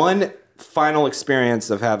had one final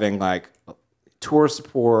experience of having tour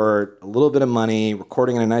support, a little bit of money,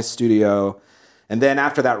 recording in a nice studio. And then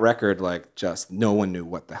after that record, just no one knew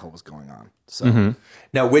what the hell was going on. So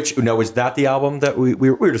Now, was that the album that we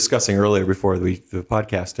were discussing earlier before the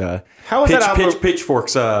podcast? How was that album?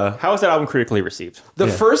 Pitchforks. How was that album critically received?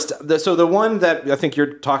 The one that I think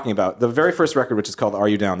you're talking about, the very first record, which is called Are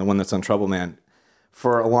You Down, the one that's on Trouble Man,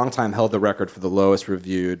 for a long time held the record for the lowest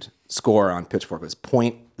reviewed score on Pitchfork. It was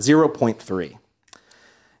 0.3.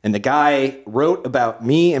 And the guy wrote about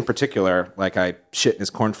me in particular, like I shit in his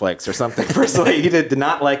cornflakes or something. Personally, he did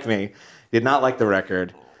not like me. He did not like the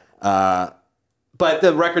record. But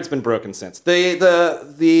the record's been broken since.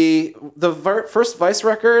 The first Vice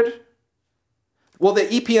record, well,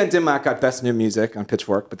 the EP on Dim Mak got Best New Music on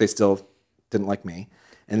Pitchfork, but they still didn't like me.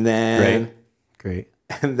 And then Great.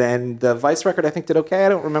 And then the Vice record, I think, did okay. I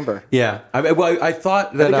don't remember. Yeah. I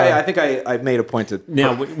thought that... I think I made a point to...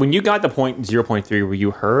 Now, when you got the 0.3, were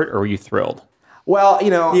you hurt or were you thrilled? Well,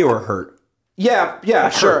 You were hurt. Yeah,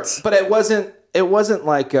 sure. Hurts. But it wasn't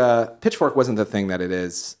like... Pitchfork wasn't the thing that it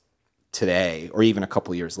is today or even a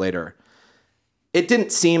couple years later. it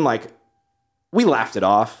didn't seem like we laughed it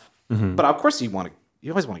off. But of course, you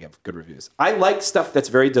always want to get good reviews. I like stuff that's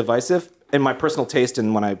very divisive. In my personal taste,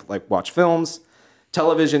 and when I like watch films,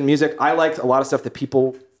 television, music, I like a lot of stuff that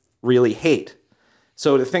people really hate.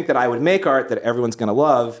 So to think that I would make art that everyone's going to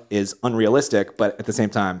love is unrealistic. But at the same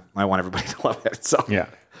time, I want everybody to love it. So Yeah.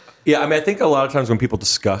 Yeah, I mean, I think a lot of times when people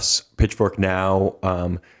discuss Pitchfork now,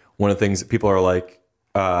 one of the things that people are like,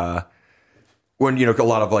 when, you know, a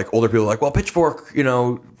lot of like older people are like, well, Pitchfork, you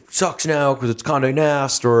know, sucks now because it's Condé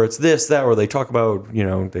Nast or it's this, that, or they talk about, you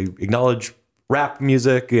know, they acknowledge rap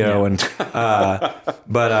music, you know, and,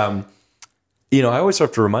 but, you know, I always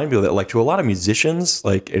have to remind people that like to a lot of musicians,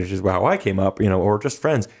 like it's just how I came up, you know, or just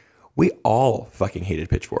friends, we all fucking hated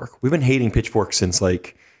Pitchfork. We've been hating Pitchfork since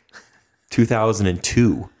like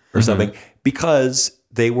 2002 or something because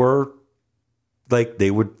they were like,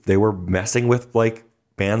 they were messing with like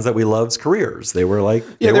bands that we love's careers. They were like,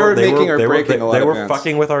 they were making or breaking a lot of bands. They were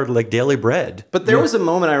fucking with our like daily bread. But there was a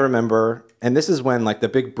moment I remember, and this is when like the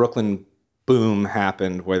big Brooklyn boom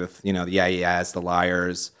happened with, you know, the Yeah Yeahs, the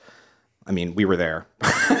Liars. I mean, we were there.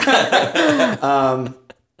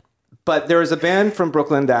 But there was a band from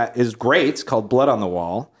Brooklyn that is great called Blood on the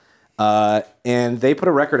Wall. And they put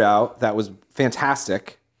a record out that was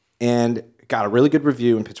fantastic and got a really good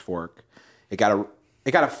review in Pitchfork. It got a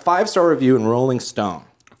 5-star review in Rolling Stone.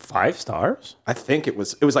 5 stars? I think it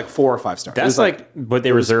was like 4 or 5 stars. That's like what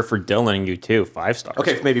they reserve for Dylan and you too. 5 stars.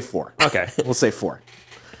 Okay, maybe 4. Okay. We'll say 4.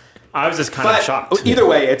 I was just kind of shocked. Either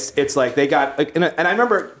way, it's like they got, and I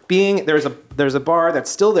remember there's a bar that's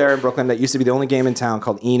still there in Brooklyn that used to be the only game in town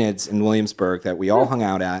called Enid's in Williamsburg that we all hung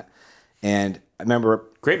out at. And I remember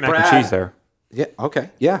great mac and cheese there. Yeah.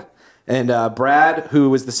 Okay. Yeah. And Brad, who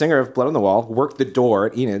was the singer of Blood on the Wall, worked the door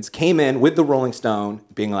at Enid's, came in with the Rolling Stone,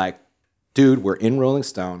 being like, "Dude, we're in Rolling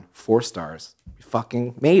Stone, 4 stars. We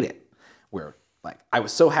fucking made it." We're like, I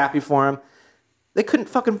was so happy for him. They couldn't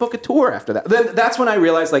fucking book a tour after that. Then that's when I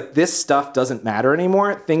realized like this stuff doesn't matter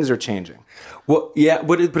anymore. Things are changing. Well, yeah,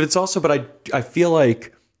 but it's also, but I feel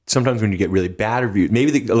like sometimes when you get really bad reviews,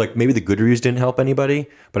 maybe the good reviews didn't help anybody,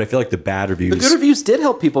 but I feel like the bad reviews. The good reviews did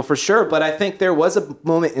help people for sure, but I think there was a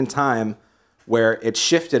moment in time where it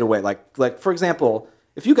shifted away. Like for example,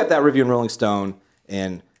 if you got that review in Rolling Stone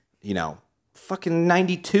in, you know, fucking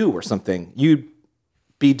 92 or something, you'd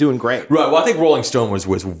be doing great. Right. Well, I think Rolling Stone was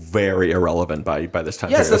very irrelevant by this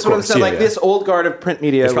time. Yes, period. that's what I'm saying. Yeah, like this old guard of print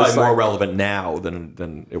media it's probably was more relevant now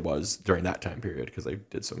than it was during that time period because they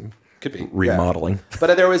did some remodeling. Yeah.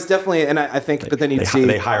 But there was definitely, and I think, but then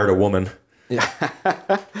they hired a woman. Yeah.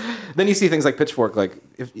 Then you see things like Pitchfork. Like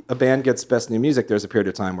if a band gets best new music, there's a period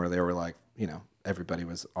of time where they were like, you know, everybody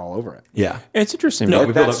was all over it. Yeah, it's interesting. No,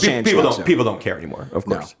 people don't care anymore, of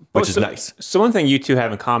course, which is nice. So one thing you two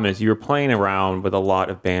have in common is you were playing around with a lot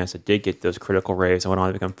of bands that did get those critical raves and went on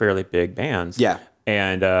to become fairly big bands. Yeah,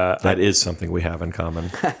 and that is something we have in common.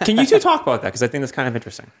 Can you two talk about that? Because I think that's kind of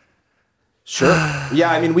interesting. Sure. Yeah,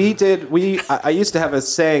 I mean, I used to have a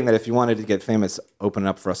saying that if you wanted to get famous, open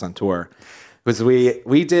up for us on tour. Because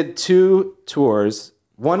we did 2 tours.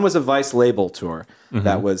 One was a Vice label tour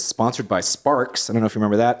that was sponsored by Sparks. I don't know if you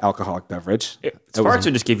remember that alcoholic beverage. Sparks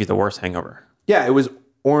would just give you the worst hangover. Yeah, it was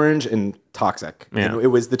orange and toxic. Yeah.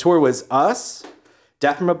 And the tour was us,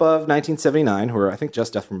 Death from Above 1979, who were I think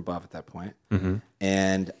just Death from Above at that point,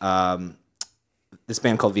 and this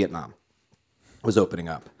band called Vietnam was opening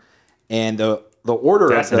up. And the order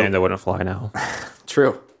that's of a name that wouldn't fly now.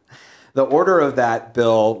 True. The order of that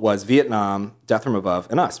bill was Vietnam, Death from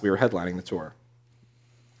Above, and us. We were headlining the tour.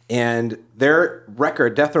 And their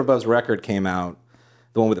record, Death from Above's record, came out,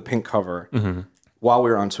 the one with the pink cover, while we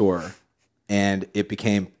were on tour. And it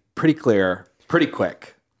became pretty clear, pretty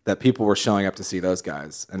quick, that people were showing up to see those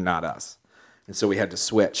guys and not us. And so we had to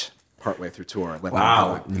switch partway through tour.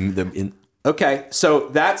 Wow. Okay, so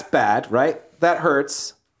that's bad, right? That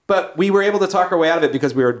hurts. But we were able to talk our way out of it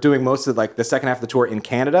because we were doing most of like the second half of the tour in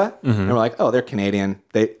Canada. And we're like, oh, they're Canadian.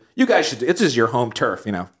 You guys should, it's just your home turf,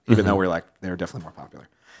 you know, even though we're like, they're definitely more popular.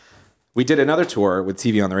 We did another tour with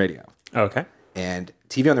TV on the Radio. Okay. And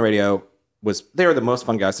TV on the Radio they were the most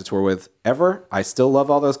fun guys to tour with ever. I still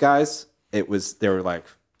love all those guys. They were like,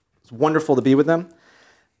 it's wonderful to be with them.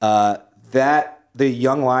 The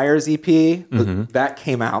Young Liars EP, that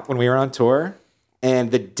came out when we were on tour.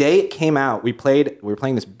 And the day it came out, we were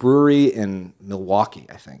playing this brewery in Milwaukee,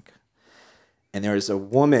 I think. And there was a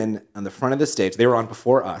woman on the front of the stage. They were on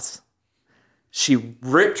before us. She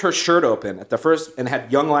ripped her shirt open at the first and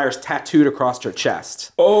had Young Liars tattooed across her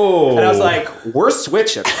chest. Oh. And I was like, we're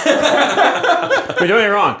switching. Don't get me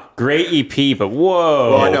wrong. Great EP, but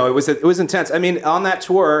whoa. Well, I know, it was intense. I mean, on that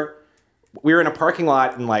tour, we were in a parking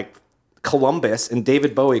lot in like Columbus, and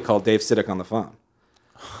David Bowie called Dave Siddick on the phone.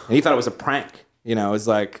 And he thought it was a prank. You know, it was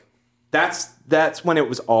like, that's when it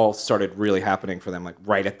was all started really happening for them, like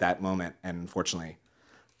right at that moment. And unfortunately,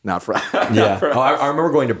 not for, Yeah. I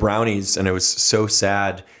remember going to Brownies, and it was so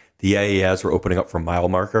sad. The AES were opening up for Mile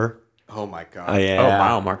Marker. Oh my God. Yeah. Oh,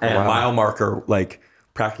 Mile Marker. And Wow. Mile Marker, like,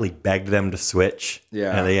 practically begged them to switch.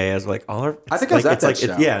 Yeah. And the AES were like, I think I was at that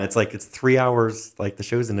show. It's like, it's 3 hours, like, the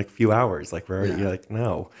show's in a few hours. Like, where you're like,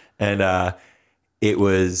 no. And it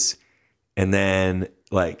was, and then,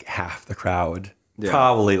 like, half the crowd,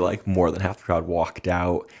 probably, like, more than half the crowd walked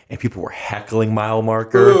out, and people were heckling Mile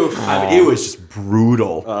Marker. Oof. I mean, it was just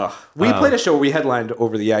brutal. We played a show where we headlined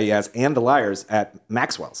over the AES and the Liars at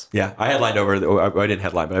Maxwell's. Yeah, I headlined over. I didn't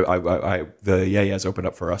headline, but the AES opened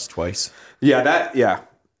up for us twice. Yeah,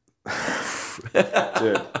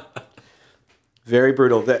 dude, very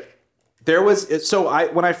brutal. There was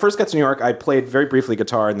when I first got to New York, I played very briefly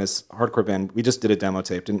guitar in this hardcore band. We just did a demo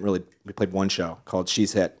tape. We played one show called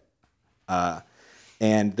She's Hit,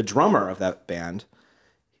 and the drummer of that band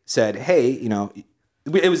said, "Hey, you know,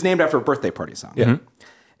 it was named after a birthday party song." Yeah.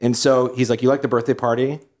 And so he's like, "You like the birthday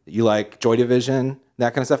party? You like Joy Division,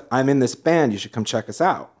 that kind of stuff? I'm in this band. You should come check us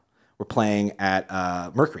out. We're playing at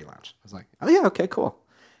Mercury Lounge." I was like, "Oh yeah, okay, cool."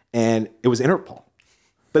 And it was Interpol.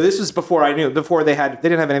 But this was before I knew. Before they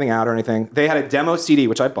didn't have anything out or anything. They had a demo CD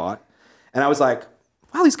which I bought, and I was like,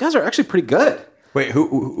 "Wow, these guys are actually pretty good." Wait,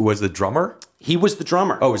 who was the drummer? He was the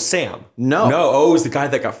drummer. Oh, it was Sam. No. Oh, it was the guy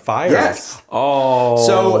that got fired. Yes. Oh.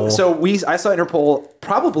 I saw Interpol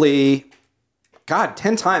probably,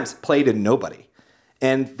 10 times played in Nobody.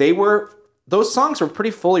 And those songs were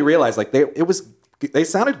pretty fully realized. Like they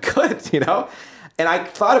sounded good, you know? And I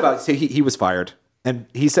thought about it. So he was fired. And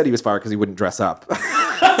he said he was fired because he wouldn't dress up.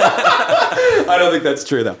 I don't think that's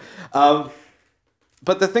true though.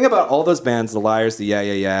 But the thing about all those bands, the Liars, the Yeah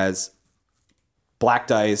Yeah Yeahs, Black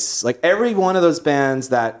Dice, like every one of those bands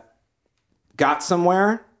that got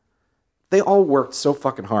somewhere, they all worked so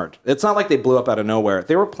fucking hard. It's not like they blew up out of nowhere.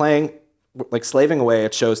 They were playing, like slaving away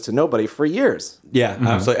at shows to nobody for years. Yeah,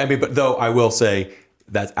 absolutely. I mean, but though I will say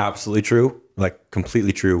that's absolutely true, like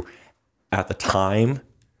completely true. At the time,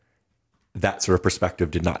 that sort of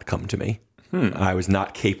perspective did not come to me. I was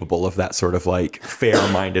not capable of that sort of like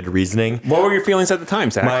fair-minded reasoning. What were your feelings at the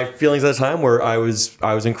time, Zach? My feelings at the time were I was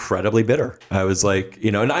incredibly bitter. I was like,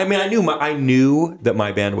 you know, and I mean, I knew that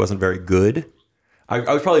my band wasn't very good. I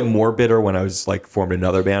was probably more bitter when I was like formed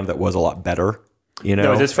another band that was a lot better. You know,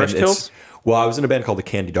 was this Fresh Kills? Well, I was in a band called the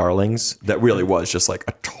Candy Darlings that really was just like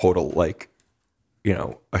a total like, you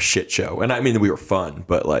know, a shit show. And I mean, we were fun,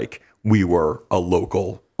 but like we were a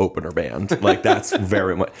local opener band. Like that's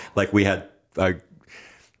very much like we had.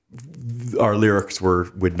 Our lyrics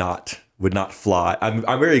would not fly.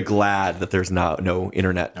 I'm very glad that there's no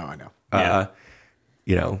internet. No, I know.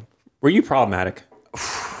 You know, Were you problematic?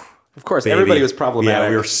 Of course, baby. everybody was problematic. Yeah,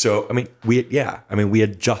 we were so. I mean, we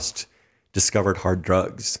had just discovered hard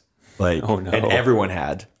drugs, like, Oh, no. and everyone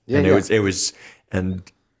had, and yeah. it was, and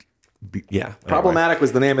yeah, Problematic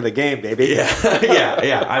was the name of the game, baby.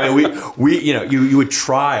 yeah. I mean, we you know, you would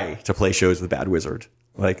try to play shows with Bad Wizard.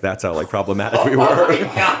 Like that's how like problematic we were.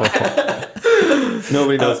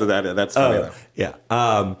 Nobody knows that. That's funny though.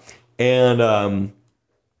 Yeah.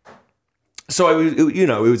 So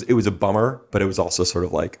it was a bummer, but it was also sort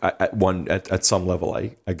of like at some level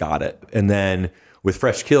I got it. And then with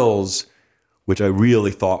Fresh Kills, which I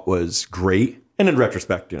really thought was great, and in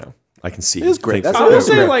retrospect, you know, I can see it was great. things- I will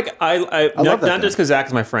say, great. like, I love not that just because Zach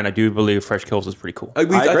is my friend, I do believe Fresh Kills was pretty cool. I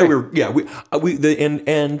agree. thought we were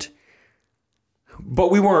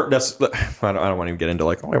but we weren't. I don't want to even get into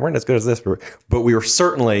like, we weren't as good as this, but we were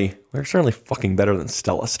certainly fucking better than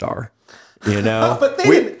Stella Star. You know, But they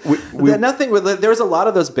didn't. There was a lot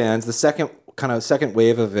of those bands, the second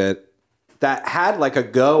wave of it, that had like a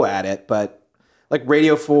go at it, but like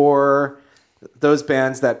Radio 4, those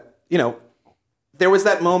bands that, you know, there was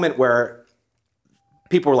that moment where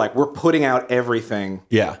people were like, we're putting out everything.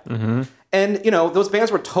 Yeah. Mm-hmm. And, you know, those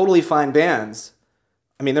bands were totally fine bands.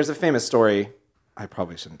 I mean, there's a famous story. I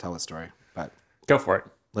probably shouldn't tell this story, but Go for it.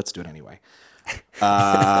 let's do it anyway.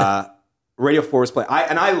 Radio 4 was playing.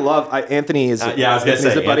 Anthony is I was gonna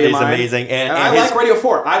say, a buddy of Anthony's mine. amazing. And I like Radio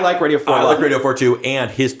 4. I like Radio 4. I like Radio 4 too,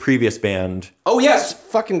 and his previous band, Oh, yes.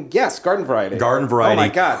 Fucking yes. Garden Variety. Garden Variety. Oh, my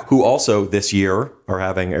God. Who also this year are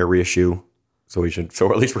having a reissue. So at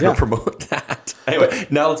least we're going Yeah. to promote that. Anyway,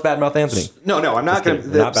 now let's badmouth Anthony. No, I'm not going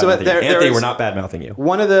We're not to. badmouthing you. Anthony, we're not badmouthing you.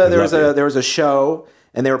 There was a show,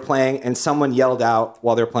 and they were playing, and someone yelled out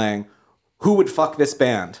while they were playing, "Who would fuck this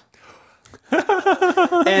band?"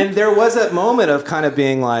 And there was that moment of kind of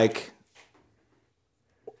being like,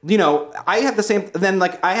 you know, I had the same. Then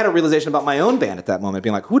like I had a realization about my own band at that moment,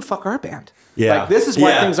 being like, who would fuck our band? Yeah, like this is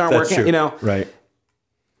why things aren't working. True. You know, right?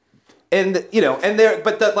 And you know, and there,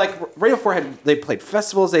 but the like Radio 4 they played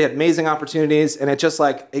festivals, they had amazing opportunities, and it just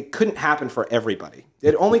like it couldn't happen for everybody.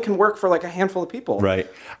 It only can work for like a handful of people. Right.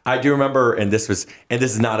 I do remember, and this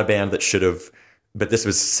is not a band that should have, but this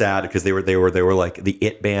was sad because they were like the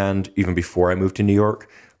it band even before I moved to New York.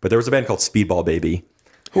 But there was a band called Speedball Baby,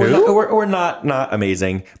 who were not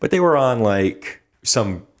amazing, but they were on like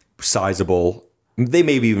some sizable. They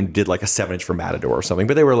maybe even did like a 7-inch for Matador or something,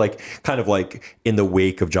 but they were like kind of like in the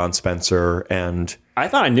wake of John Spencer. And I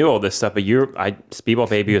thought I knew all this stuff, but Speedball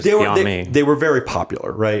Baby was beyond me. They were very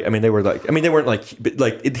popular, right? I mean, they weren't like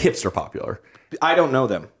hipster popular. I don't know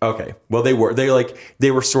them. Okay, well they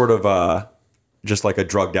were sort of just like a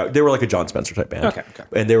drugged out. They were like a John Spencer type band. Okay.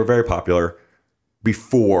 And they were very popular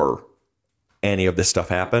before any of this stuff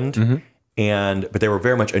happened. Mm-hmm. But they were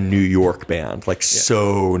very much a New York band, like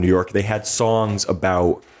so New York. They had songs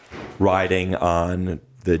about riding on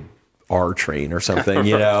the R train or something,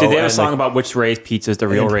 you know. Did they have a song about which Ray's pizza is the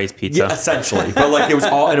real Ray's pizza? Yeah, essentially. But like it was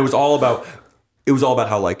all about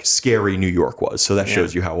how like scary New York was. So that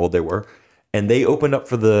shows you how old they were. And they opened up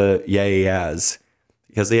for the Yeah Yeahs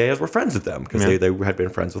because the Yeah Yeahs were friends with them because they had been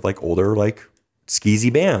friends with like older like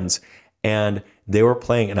skeezy bands, and they were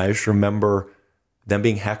playing. And I just remember them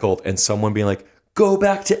being heckled and someone being like, "Go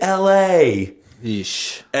back to LA."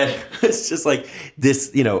 Yeesh. And it's just like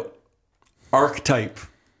this, you know, archetype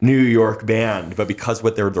New York band, but because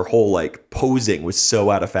what their whole like posing was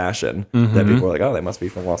so out of fashion that people were like, "Oh, they must be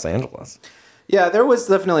from Los Angeles." Yeah, there was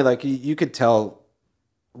definitely like you could tell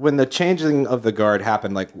when the changing of the guard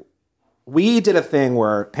happened. Like Panthers did a thing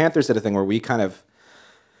where we kind of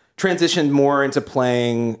transitioned more into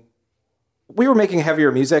playing. We were making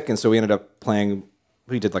heavier music, and so we ended up playing.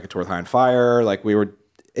 We did like a tour with High on Fire. Like we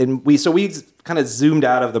kind of zoomed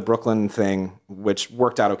out of the Brooklyn thing, which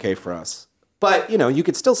worked out okay for us. But you know, you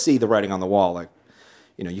could still see the writing on the wall. Like,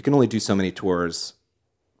 you know, you can only do so many tours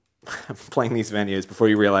playing these venues before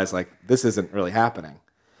you realize like this isn't really happening.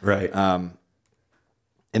 Right.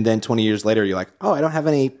 And then 20 years later, you're like, oh, I don't have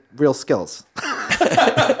any real skills.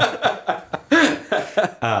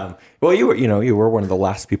 Well, you were one of the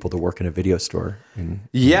last people to work in a video store. In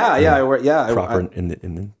New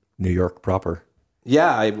York proper.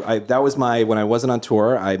 Yeah, I that was when I wasn't on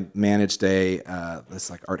tour, I managed this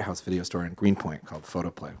like art house video store in Greenpoint called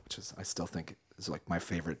Photoplay, which is I still think is like my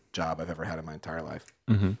favorite job I've ever had in my entire life.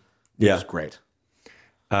 Mm-hmm. Yeah, it was great.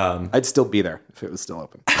 I'd still be there if it was still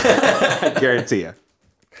open. I guarantee you.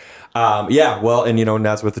 Well, and you know,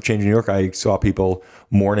 now with the change in New York, I saw people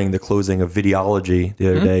mourning the closing of Videology the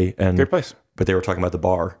other day, and great place. But they were talking about the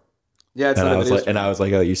bar. Yeah, I was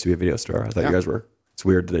like, oh, it used to be a video store. I thought you guys were. It's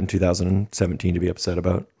weird in 2017 to be upset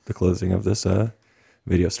about the closing of this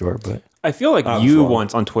video store, but I feel like you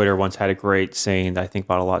once on Twitter had a great saying that I think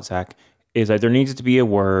about a lot, Zach, is that there needs to be a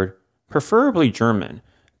word, preferably German,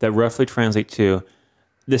 that roughly translates to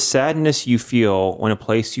the sadness you feel when a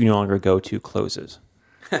place you no longer go to closes.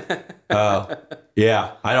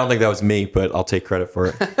 Yeah, I don't think that was me, but I'll take credit for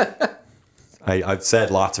it. I've said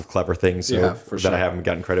lots of clever things that I haven't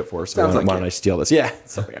gotten credit for, so why don't I steal this? Yeah,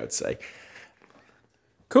 that's something I would say.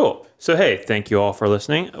 Cool. So, hey, thank you all for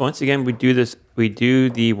listening. Once again, we do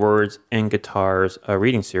the Words and Guitars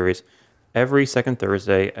reading series every second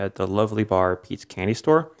Thursday at the lovely bar Pete's Candy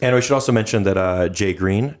Store. And we should also mention that Jay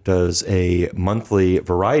Green does a monthly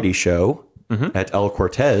variety show at El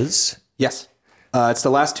Cortez. Yes. It's the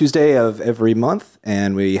last Tuesday of every month,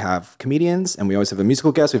 and we have comedians, and we always have a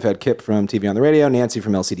musical guest. We've had Kip from TV on the Radio, Nancy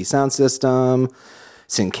from LCD Sound System,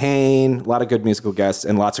 Sin Kane, a lot of good musical guests,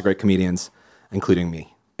 and lots of great comedians, including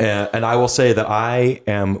me. And I will say that I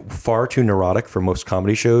am far too neurotic for most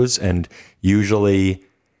comedy shows, and usually,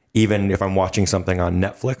 even if I'm watching something on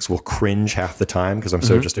Netflix, will cringe half the time because I'm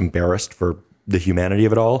so just embarrassed for the humanity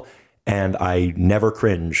of it all. And I never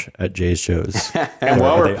cringe at Jay's shows. And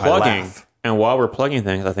while we're plugging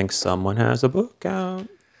things, I think someone has a book out.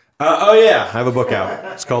 I have a book out.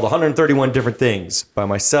 It's called 131 Different Things by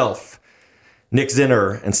myself, Nick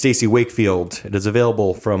Zinner, and Stacey Wakefield. It is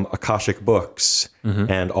available from Akashic Books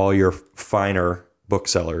and all your finer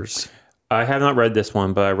booksellers. I have not read this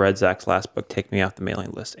one, but I read Zach's last book, Take Me Off the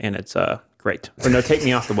Mailing List, and it's great. Or no, Take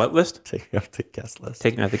Me Off the what list? Take Me Off the guest list.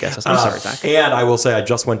 Take Me Off the guest list. I'm sorry, Zach. And I will say I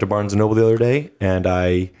just went to Barnes & Noble the other day, and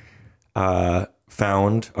I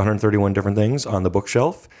found 131 different things on the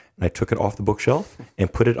bookshelf, and I took it off the bookshelf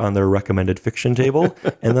and put it on their recommended fiction table,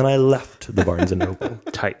 and then I left the Barnes & Noble.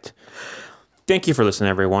 Tight. Thank you for listening,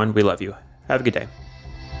 everyone. We love you. Have a good day.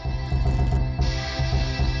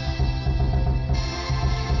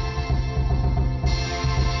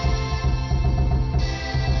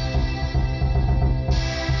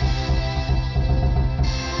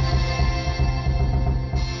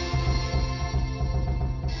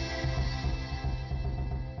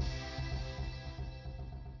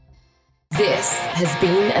 has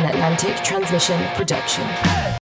been an Atlantic Transmission production.